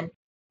Houston?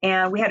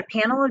 And we had a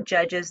panel of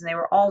judges, and they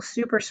were all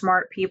super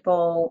smart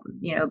people,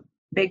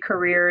 big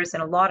careers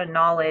and a lot of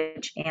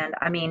knowledge. And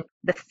I mean,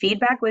 the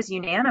feedback was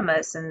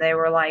unanimous, and they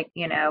were like,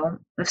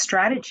 the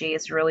strategy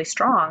is really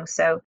strong.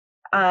 So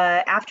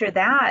after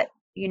that,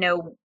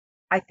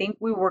 I think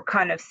we were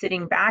kind of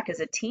sitting back as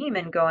a team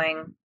and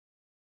going,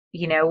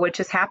 what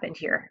just happened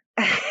here?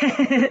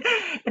 And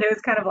it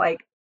was kind of like,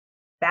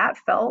 that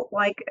felt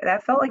like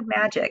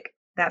magic.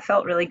 That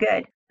felt really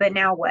good. But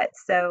now what?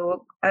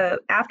 So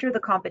after the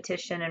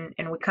competition,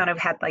 and we kind of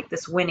had like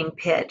this winning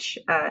pitch,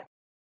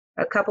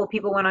 a couple of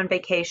people went on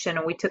vacation,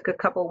 and we took a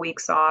couple of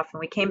weeks off, and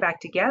we came back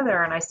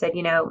together, and I said,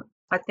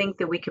 I think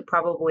that we could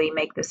probably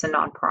make this a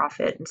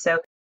nonprofit. And so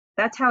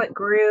that's how it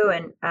grew.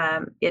 And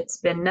it's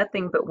been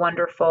nothing but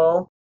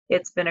wonderful.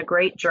 It's been a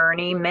great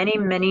journey. Many,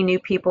 many new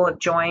people have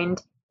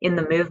joined in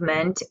the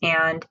movement,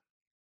 and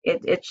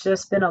it's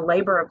just been a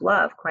labor of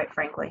love, quite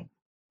frankly.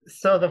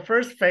 So the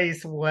first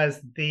phase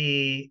was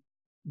the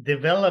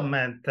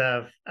development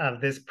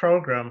of this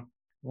program,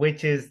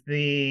 which is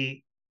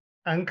the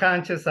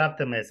unconscious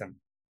optimism.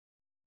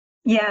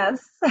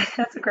 Yes,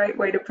 that's a great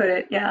way to put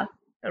it. Yeah.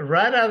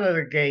 Right out of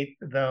the gate,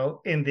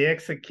 though, in the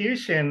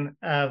execution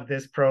of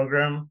this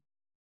program,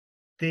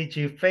 did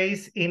you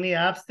face any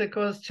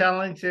obstacles,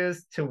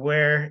 challenges to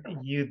where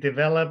you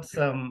developed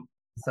some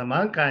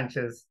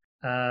unconscious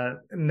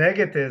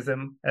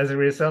negativism as a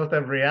result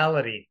of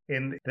reality?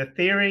 And the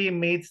theory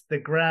meets the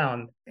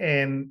ground,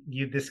 and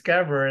you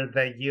discover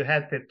that you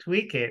had to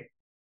tweak it,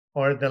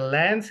 or the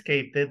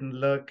landscape didn't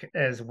look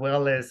as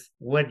well as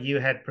what you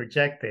had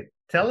projected.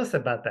 Tell us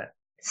about that.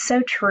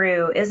 So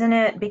true, isn't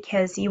it?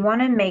 Because you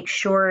want to make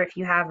sure, if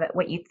you have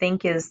what you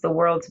think is the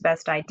world's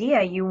best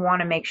idea, you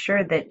want to make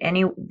sure that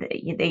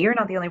you're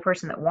not the only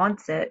person that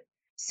wants it.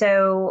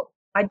 So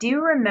I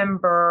do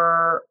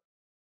remember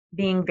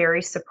being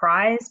very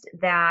surprised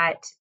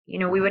that,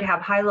 we would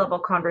have high level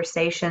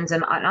conversations,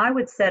 and I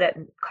would sit at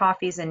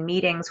coffees and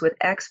meetings with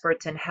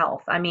experts in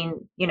health. I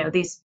mean,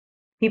 these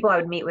people I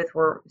would meet with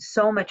were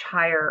so much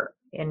higher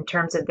in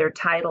terms of their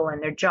title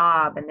and their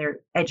job and their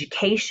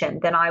education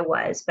than I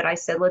was. But I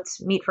said,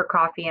 let's meet for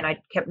coffee. And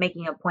I kept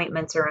making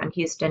appointments around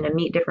Houston to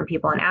meet different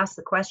people and ask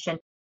the question.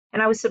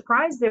 And I was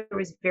surprised there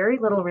was very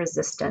little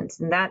resistance.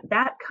 And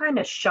that kind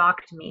of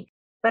shocked me.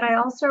 But I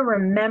also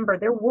remember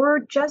there were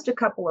just a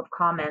couple of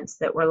comments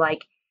that were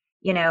like,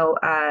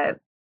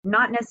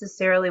 not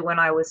necessarily when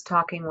I was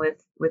talking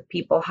with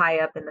people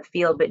high up in the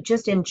field, but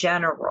just in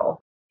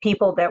general,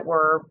 people that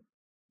were,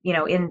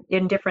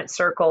 in different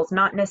circles,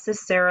 not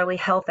necessarily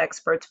health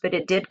experts, but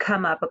it did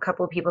come up. A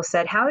couple of people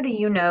said, how do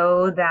you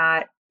know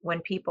that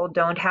when people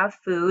don't have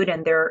food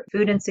and they're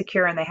food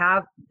insecure and they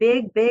have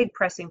big, big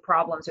pressing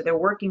problems, or they're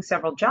working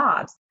several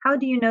jobs, how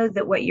do you know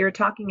that what you're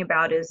talking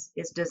about is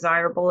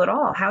desirable at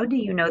all? How do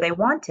you know they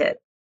want it?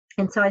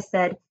 And so I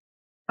said,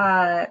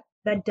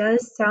 that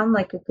does sound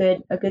like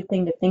a good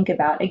thing to think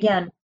about.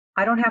 Again,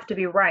 I don't have to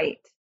be right.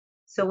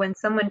 So when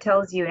someone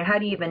tells you, how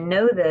do you even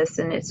know this?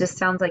 And it just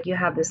sounds like you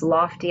have this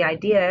lofty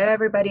idea,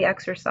 everybody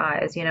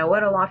exercise,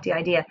 what a lofty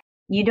idea.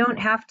 You don't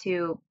have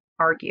to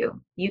argue.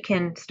 You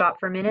can stop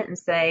for a minute and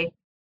say,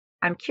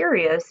 I'm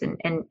curious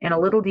and a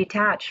little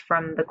detached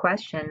from the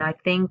question. I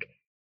think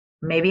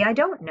maybe I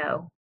don't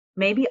know.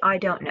 Maybe I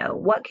don't know.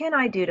 What can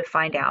I do to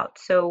find out?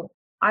 So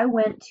I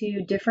went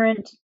to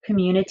different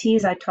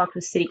communities. I talked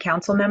with city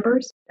council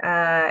members,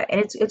 and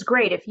it's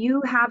great. If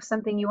you have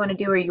something you want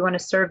to do or you want to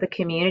serve the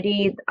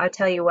community, I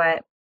tell you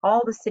what,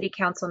 all the city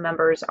council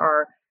members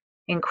are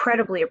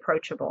incredibly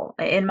approachable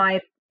in my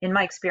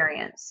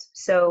experience.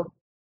 So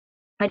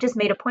I just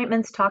made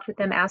appointments, talked with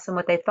them, asked them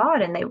what they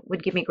thought, and they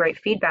would give me great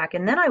feedback.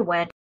 And then I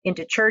went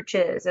into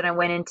churches, and I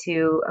went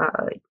into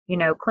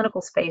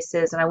clinical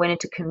spaces, and I went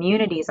into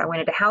communities. I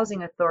went into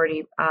housing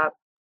authority,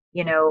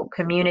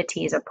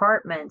 communities,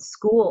 apartments,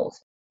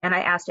 schools, and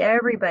I asked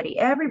everybody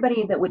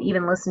that would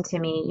even listen to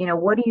me,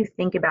 what do you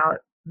think about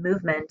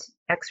movement,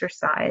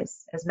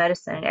 exercise as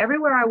medicine? And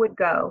everywhere I would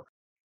go,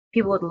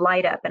 people would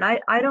light up, and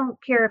I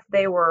don't care if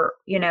they were,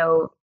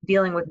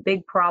 dealing with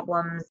big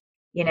problems,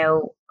 you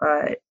know,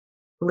 uh,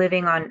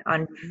 living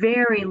on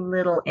very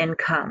little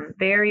income,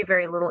 very,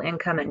 very little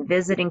income, and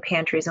visiting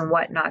pantries and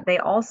whatnot. They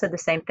all said the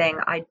same thing.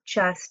 I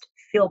just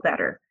feel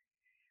better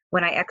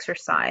when I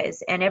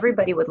exercise. And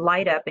everybody would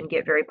light up and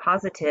get very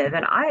positive.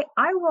 And I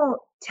will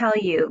tell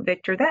you,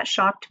 Victor, that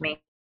shocked me.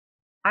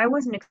 I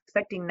wasn't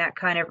expecting that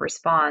kind of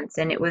response.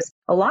 And it was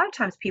a lot of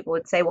times people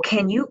would say, well,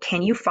 can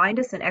you find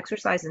us an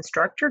exercise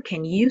instructor?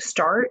 Can you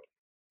start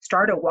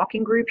a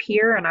walking group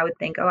here? And I would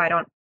think, oh, I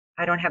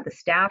don't have the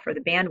staff or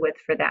the bandwidth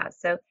for that.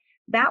 So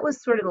that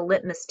was sort of the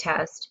litmus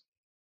test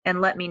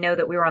and let me know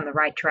that we were on the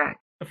right track.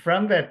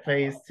 From that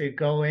phase to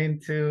go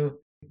into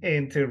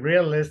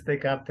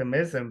realistic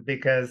optimism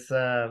because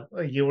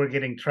you were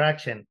getting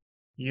traction.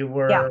 You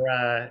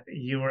Yeah,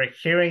 were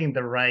hearing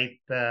the right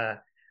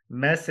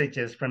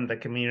messages from the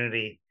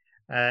community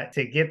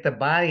to get the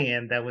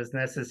buy-in that was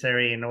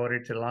necessary in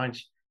order to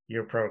launch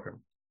your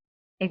program.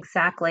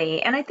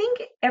 exactly. And I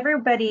think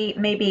everybody,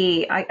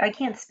 maybe I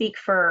can't speak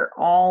for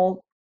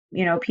all,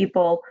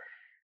 people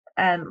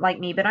like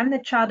me, but I'm the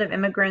child of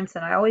immigrants,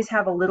 and I always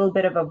have a little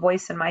bit of a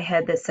voice in my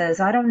head that says,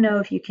 I don't know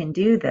if you can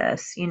do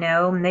this,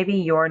 maybe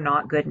you're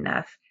not good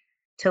enough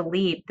to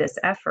lead this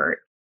effort.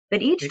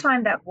 But each The,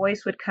 time that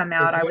voice would come the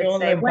out, I good would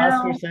old say,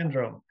 imposter well,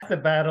 syndrome. The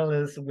battle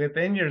is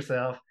within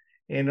yourself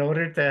in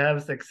order to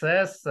have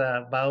success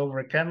by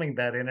overcoming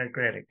that inner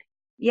critic.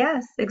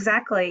 yes,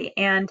 exactly.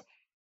 And,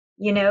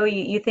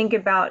 you think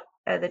about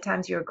the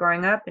times you were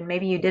growing up and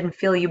maybe you didn't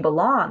feel you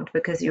belonged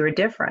because you were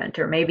different,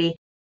 or maybe,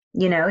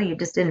 you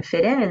just didn't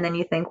fit in. And then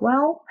you think,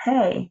 well,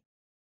 hey,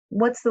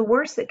 what's the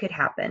worst that could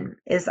happen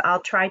is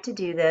I'll try to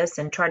do this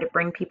and try to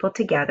bring people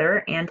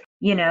together. And,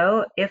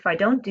 if I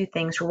don't do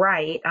things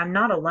right, I'm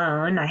not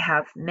alone. I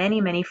have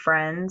many, many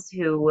friends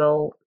who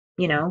will,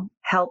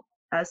 help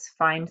us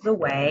find the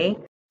way.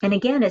 And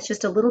again, it's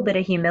just a little bit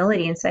of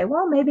humility and say,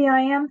 well, maybe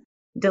I am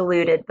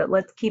deluded, but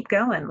let's keep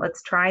going.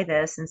 Let's try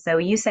this. And so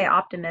you say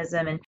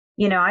optimism, and,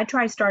 I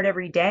try to start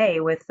every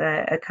day with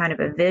a kind of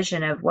a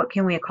vision of what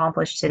can we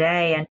accomplish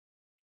today. And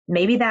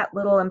maybe that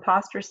little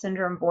imposter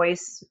syndrome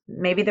voice,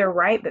 maybe they're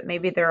right, but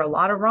maybe they're a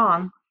lot of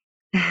wrong.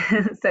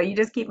 So you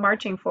just keep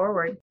marching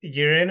forward.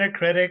 Your inner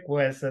critic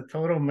was a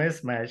total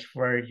mismatch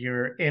for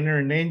your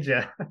inner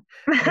ninja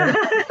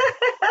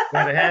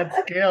that had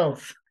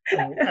skills.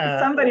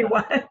 Somebody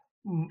won.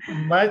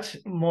 Much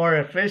more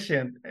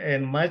efficient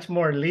and much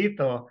more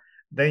lethal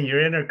than your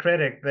inner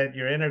critic that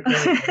your inner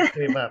critic can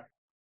save up.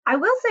 I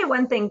will say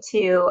one thing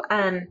too.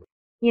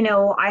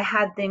 I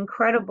had the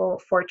incredible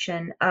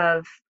fortune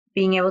of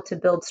being able to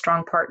build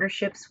strong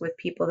partnerships with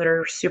people that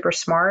are super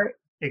smart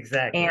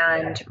Exactly.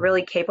 and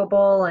really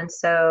capable. And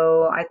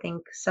so I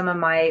think some of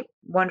my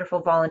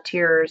wonderful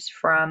volunteers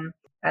from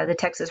the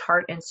Texas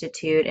Heart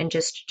Institute and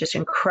just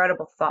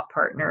incredible thought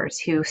partners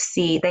who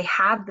see they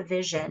have the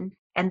vision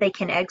and they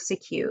can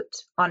execute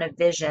on a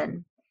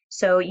vision.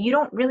 So you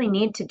don't really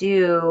need to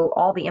do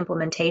all the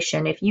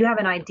implementation. If you have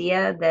an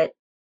idea that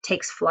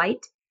takes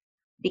flight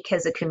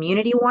because a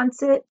community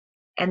wants it,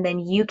 and then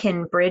you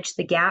can bridge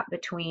the gap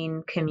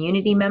between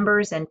community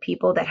members and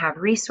people that have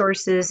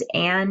resources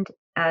and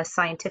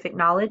scientific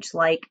knowledge,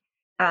 like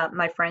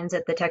my friends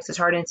at the Texas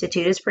Heart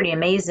Institute, is pretty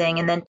amazing.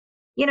 And then,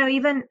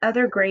 even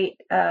other great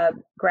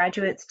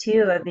graduates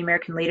too of the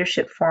American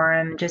Leadership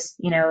Forum, just,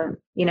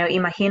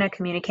 Imagina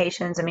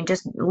Communications. I mean,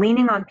 just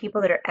leaning on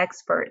people that are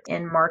expert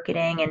in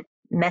marketing and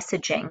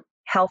messaging,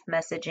 health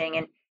messaging,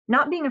 and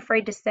not being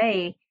afraid to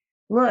say,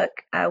 look,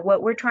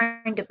 what we're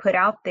trying to put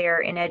out there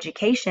in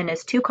education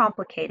is too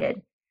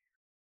complicated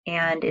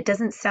and it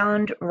doesn't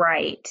sound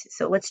right.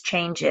 So let's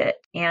change it.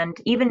 And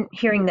even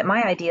hearing that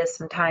my ideas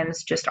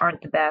sometimes just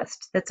aren't the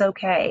best, that's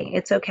okay.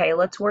 It's okay.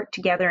 Let's work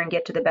together and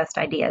get to the best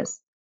ideas.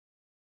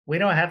 We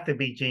don't have to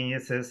be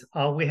geniuses.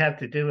 All we have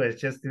to do is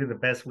just do the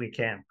best we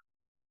can.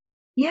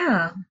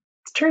 Yeah,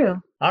 it's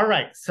true. All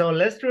right. So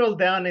let's drill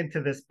down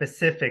into the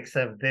specifics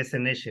of this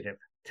initiative.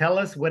 Tell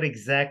us what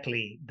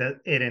exactly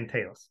it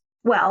entails.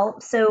 Well,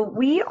 so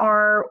we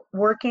are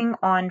working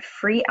on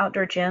free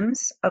outdoor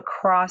gyms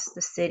across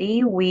the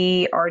city.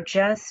 We are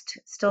just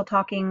still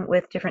talking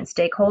with different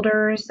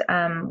stakeholders.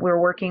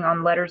 We're working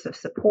on letters of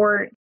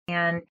support,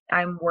 and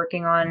I'm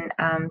working on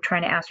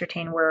trying to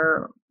ascertain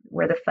where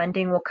the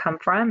funding will come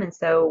from. And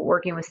so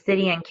working with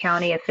city and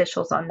county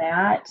officials on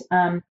that.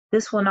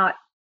 This will not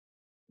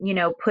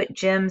put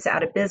gyms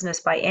out of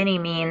business by any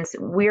means.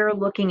 We're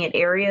looking at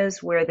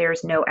areas where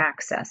there's no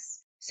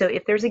access. So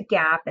if there's a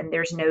gap and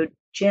there's no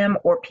gym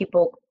or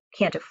people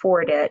can't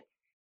afford it,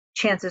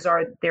 chances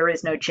are there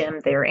is no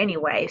gym there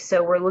anyway.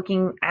 So we're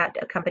looking at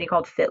a company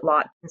called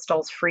FitLot,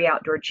 installs free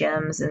outdoor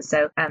gyms. And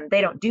so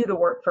they don't do the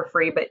work for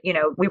free, but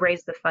we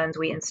raise the funds,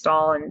 we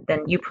install, and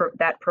then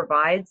that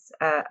provides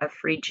a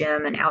free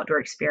gym and outdoor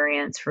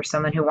experience for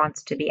someone who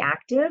wants to be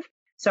active.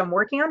 So I'm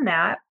working on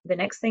that. The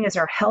next thing is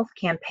our health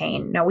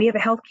campaign. Now we have a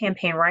health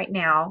campaign right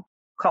now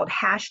called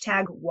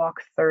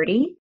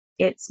 #Walk30.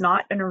 It's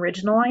not an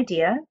original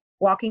idea.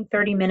 Walking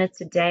 30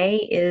 minutes a day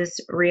is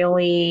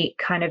really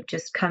kind of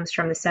just comes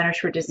from the Centers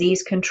for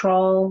Disease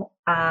Control.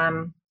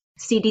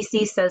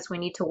 CDC says we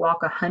need to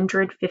walk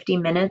 150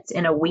 minutes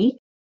in a week.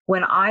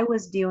 When I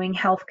was doing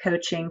health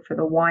coaching for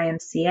the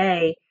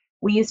YMCA,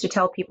 we used to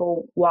tell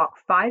people walk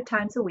 5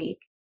 times a week,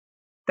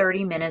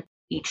 30 minutes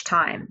each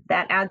time.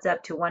 That adds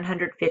up to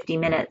 150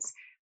 minutes.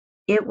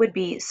 It would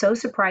be so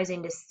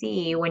surprising to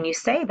see when you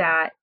say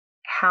that,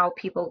 how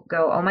people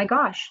go, oh my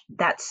gosh,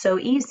 that's so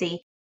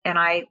easy. And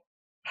I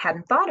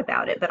hadn't thought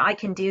about it, but I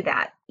can do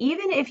that.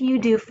 Even if you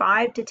do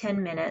 5 to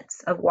 10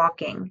 minutes of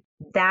walking,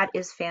 that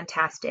is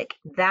fantastic.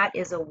 That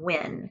is a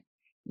win.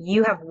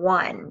 You have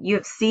won. You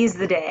have seized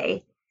the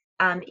day.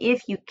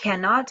 If you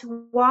cannot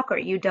walk or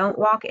you don't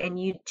walk and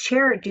you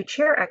do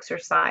chair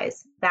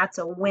exercise, that's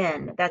a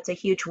win. That's a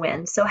huge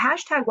win. So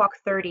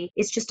 #Walk30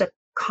 is just a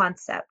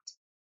concept.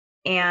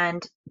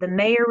 And the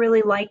mayor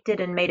really liked it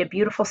and made a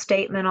beautiful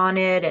statement on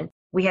it. And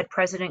we had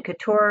President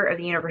Couture of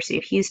the University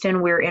of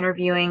Houston. We're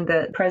interviewing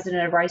the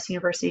president of Rice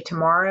University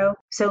tomorrow.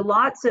 So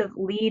lots of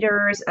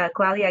leaders,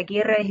 Claudia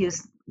Aguirre,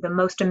 who's the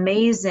most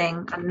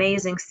amazing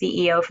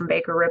CEO from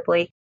Baker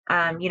Ripley.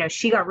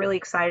 She got really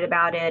excited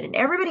about it, and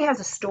everybody has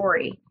a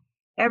story.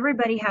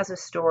 Everybody has a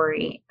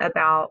story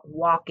about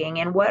walking.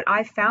 And what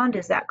I found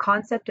is that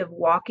concept of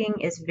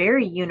walking is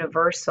very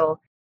universal.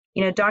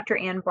 Dr.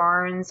 Ann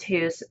Barnes,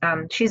 she's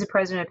a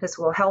president of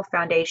Episcopal Health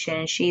Foundation,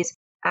 and she's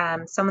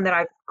someone that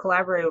I've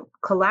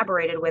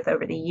collaborated with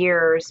over the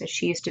years.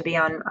 She used to be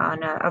on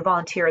a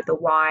volunteer at the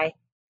Y.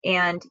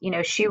 And,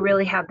 she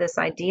really had this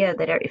idea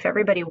that if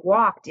everybody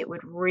walked, it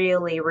would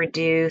really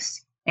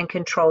reduce and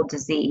control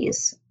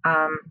disease.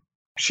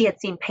 She had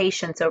seen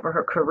patients over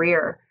her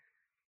career.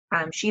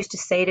 She used to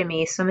say to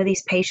me, some of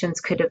these patients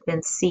could have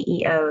been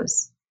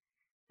CEOs,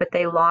 but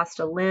they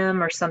lost a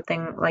limb or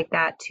something like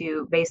that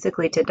to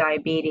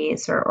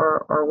diabetes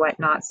or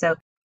whatnot. So,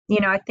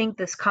 I think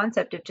this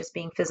concept of just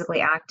being physically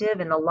active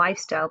and the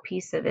lifestyle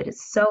piece of it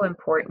is so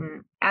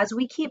important. As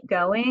we keep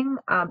going,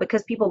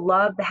 because people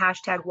love the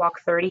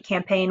 #Walk30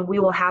 campaign, we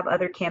will have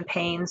other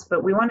campaigns,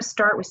 but we want to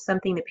start with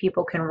something that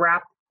people can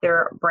wrap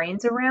their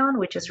brains around,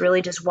 which is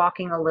really just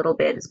walking a little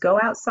bit. Is go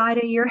outside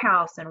of your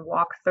house and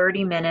walk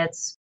 30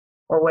 minutes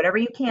or whatever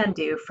you can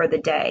do for the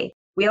day.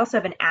 We also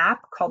have an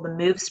app called the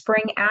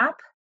MoveSpring app.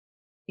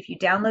 If you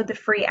download the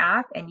free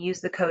app and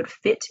use the code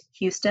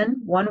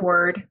FITHouston, one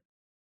word,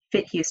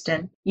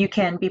 FitHouston, you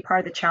can be part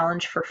of the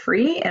challenge for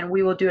free, and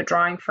we will do a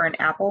drawing for an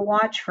Apple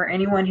Watch for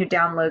anyone who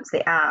downloads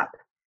the app.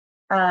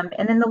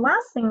 And then the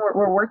last thing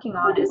we're working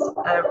on is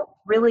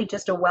really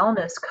just a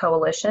wellness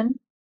coalition.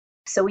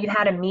 So we've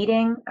had a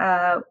meeting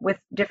with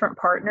different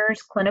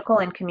partners, clinical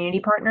and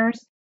community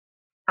partners.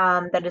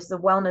 That is the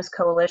Wellness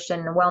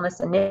Coalition, the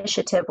Wellness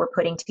Initiative we're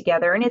putting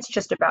together. And it's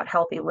just about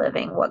healthy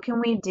living. What can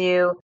we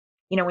do?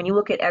 When you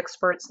look at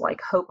experts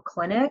like Hope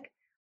Clinic,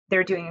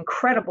 they're doing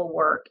incredible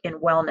work in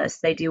wellness.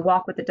 They do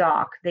Walk with the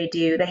Doc. They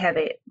have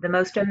the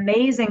most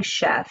amazing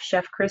chef.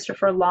 Chef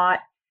Christopher Lott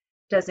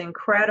does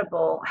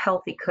incredible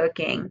healthy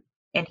cooking.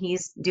 And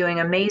he's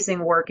doing amazing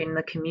work in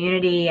the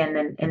community and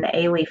then in the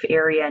Alief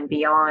area and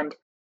beyond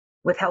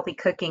with healthy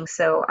cooking.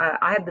 So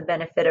I have the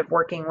benefit of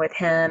working with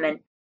him, and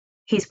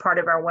he's part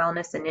of our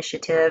wellness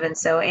initiative. And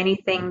so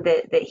anything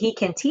that he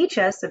can teach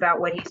us about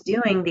what he's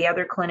doing, the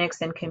other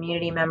clinics and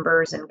community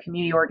members and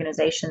community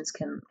organizations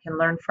can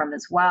learn from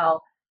as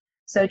well.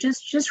 So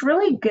just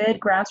really good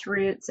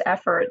grassroots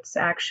efforts,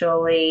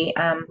 actually,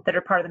 that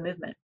are part of the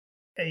movement.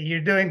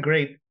 You're doing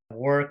great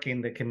work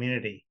in the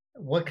community.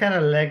 What kind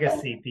of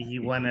legacy do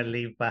you want to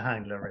leave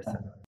behind,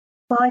 Larissa?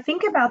 Well, I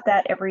think about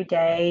that every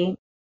day,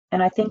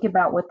 and I think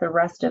about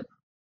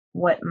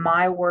what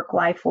my work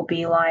life will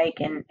be like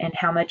and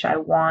how much I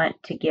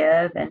want to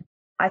give. And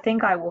I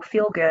think I will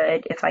feel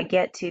good if I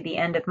get to the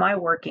end of my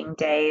working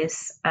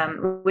days,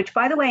 which,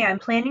 by the way, I'm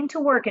planning to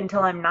work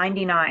until I'm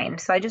 99.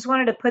 So I just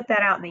wanted to put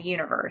that out in the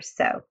universe.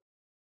 So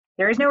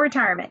there is no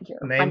retirement here.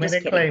 Name it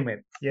and claim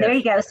it. Yes. There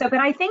you go. So, but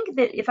I think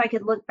that if I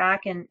could look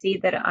back and see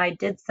that I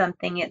did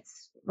something,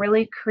 it's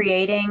really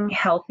creating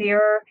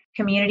healthier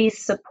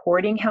communities,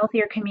 supporting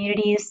healthier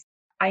communities.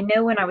 I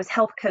know when I was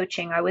health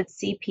coaching, I would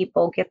see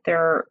people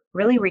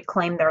really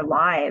reclaim their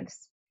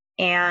lives.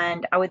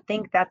 And I would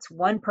think that's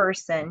one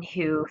person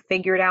who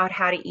figured out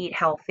how to eat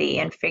healthy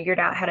and figured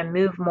out how to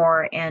move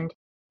more. And,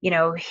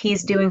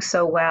 he's doing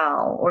so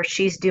well, or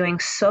she's doing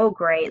so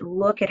great.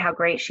 Look at how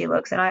great she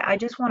looks. And I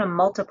just want to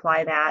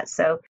multiply that.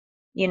 So,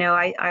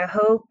 I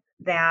hope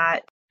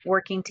that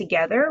working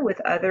together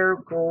with other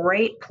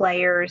great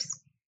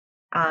players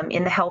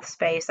in the health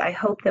space, I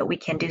hope that we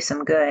can do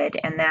some good,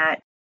 and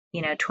that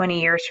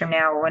 20 years from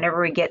now, or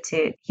whenever we get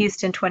to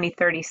Houston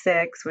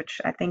 2036,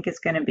 which I think is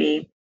going to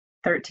be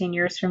 13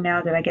 years from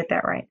now. Did I get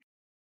that right?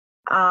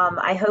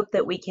 I hope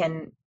that we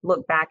can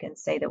look back and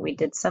say that we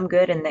did some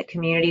good and that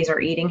communities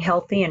are eating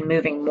healthy and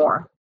moving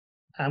more.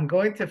 I'm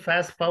going to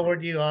fast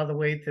forward you all the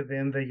way to the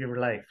end of your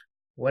life.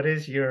 What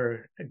is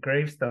your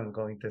gravestone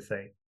going to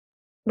say?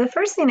 The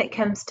first thing that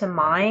comes to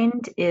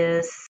mind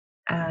is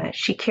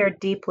she cared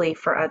deeply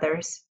for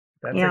others.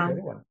 That's a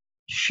good one.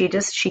 She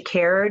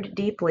cared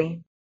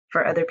deeply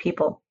for other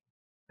people.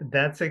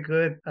 That's a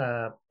good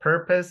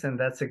purpose, and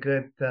that's a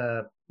good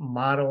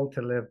model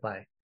to live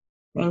by.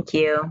 Thank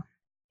you.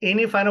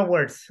 Any final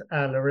words,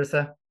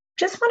 Larissa?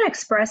 Just want to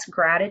express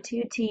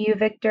gratitude to you,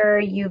 Victor.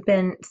 You've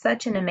been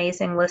such an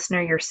amazing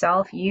listener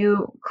yourself.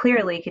 You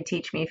clearly could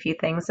teach me a few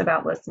things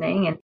about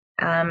listening, and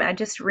I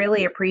just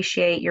really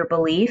appreciate your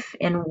belief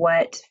in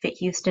what Fit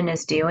Houston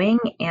is doing,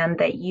 and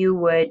that you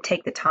would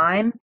take the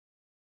time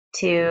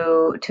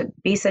to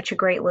be such a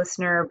great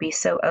listener, be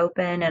so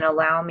open, and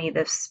allow me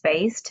the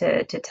space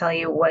to tell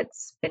you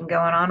what's been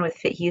going on with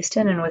Fit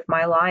Houston and with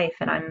my life.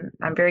 And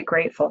I'm very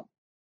grateful.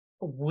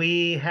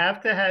 We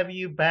have to have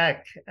you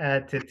back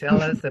to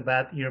tell us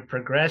about your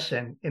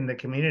progression in the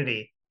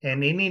community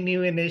and any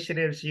new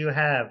initiatives you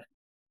have,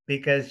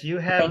 because you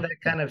have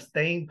that kind of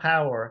staying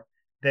power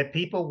that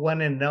people want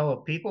to know.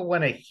 People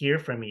want to hear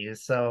from you.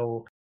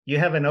 So you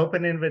have an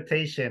open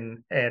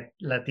invitation at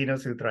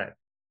Latinos Who Thrive.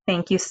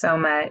 Thank you so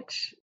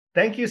much.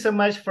 Thank you so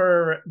much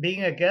for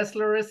being a guest,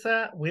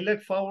 Larissa. We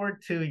look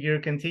forward to your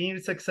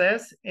continued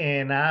success,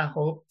 and I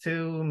hope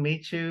to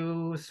meet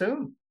you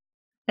soon.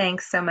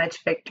 Thanks so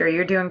much, Victor.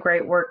 You're doing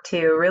great work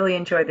too. Really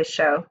enjoy the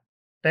show.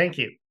 Thank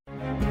you.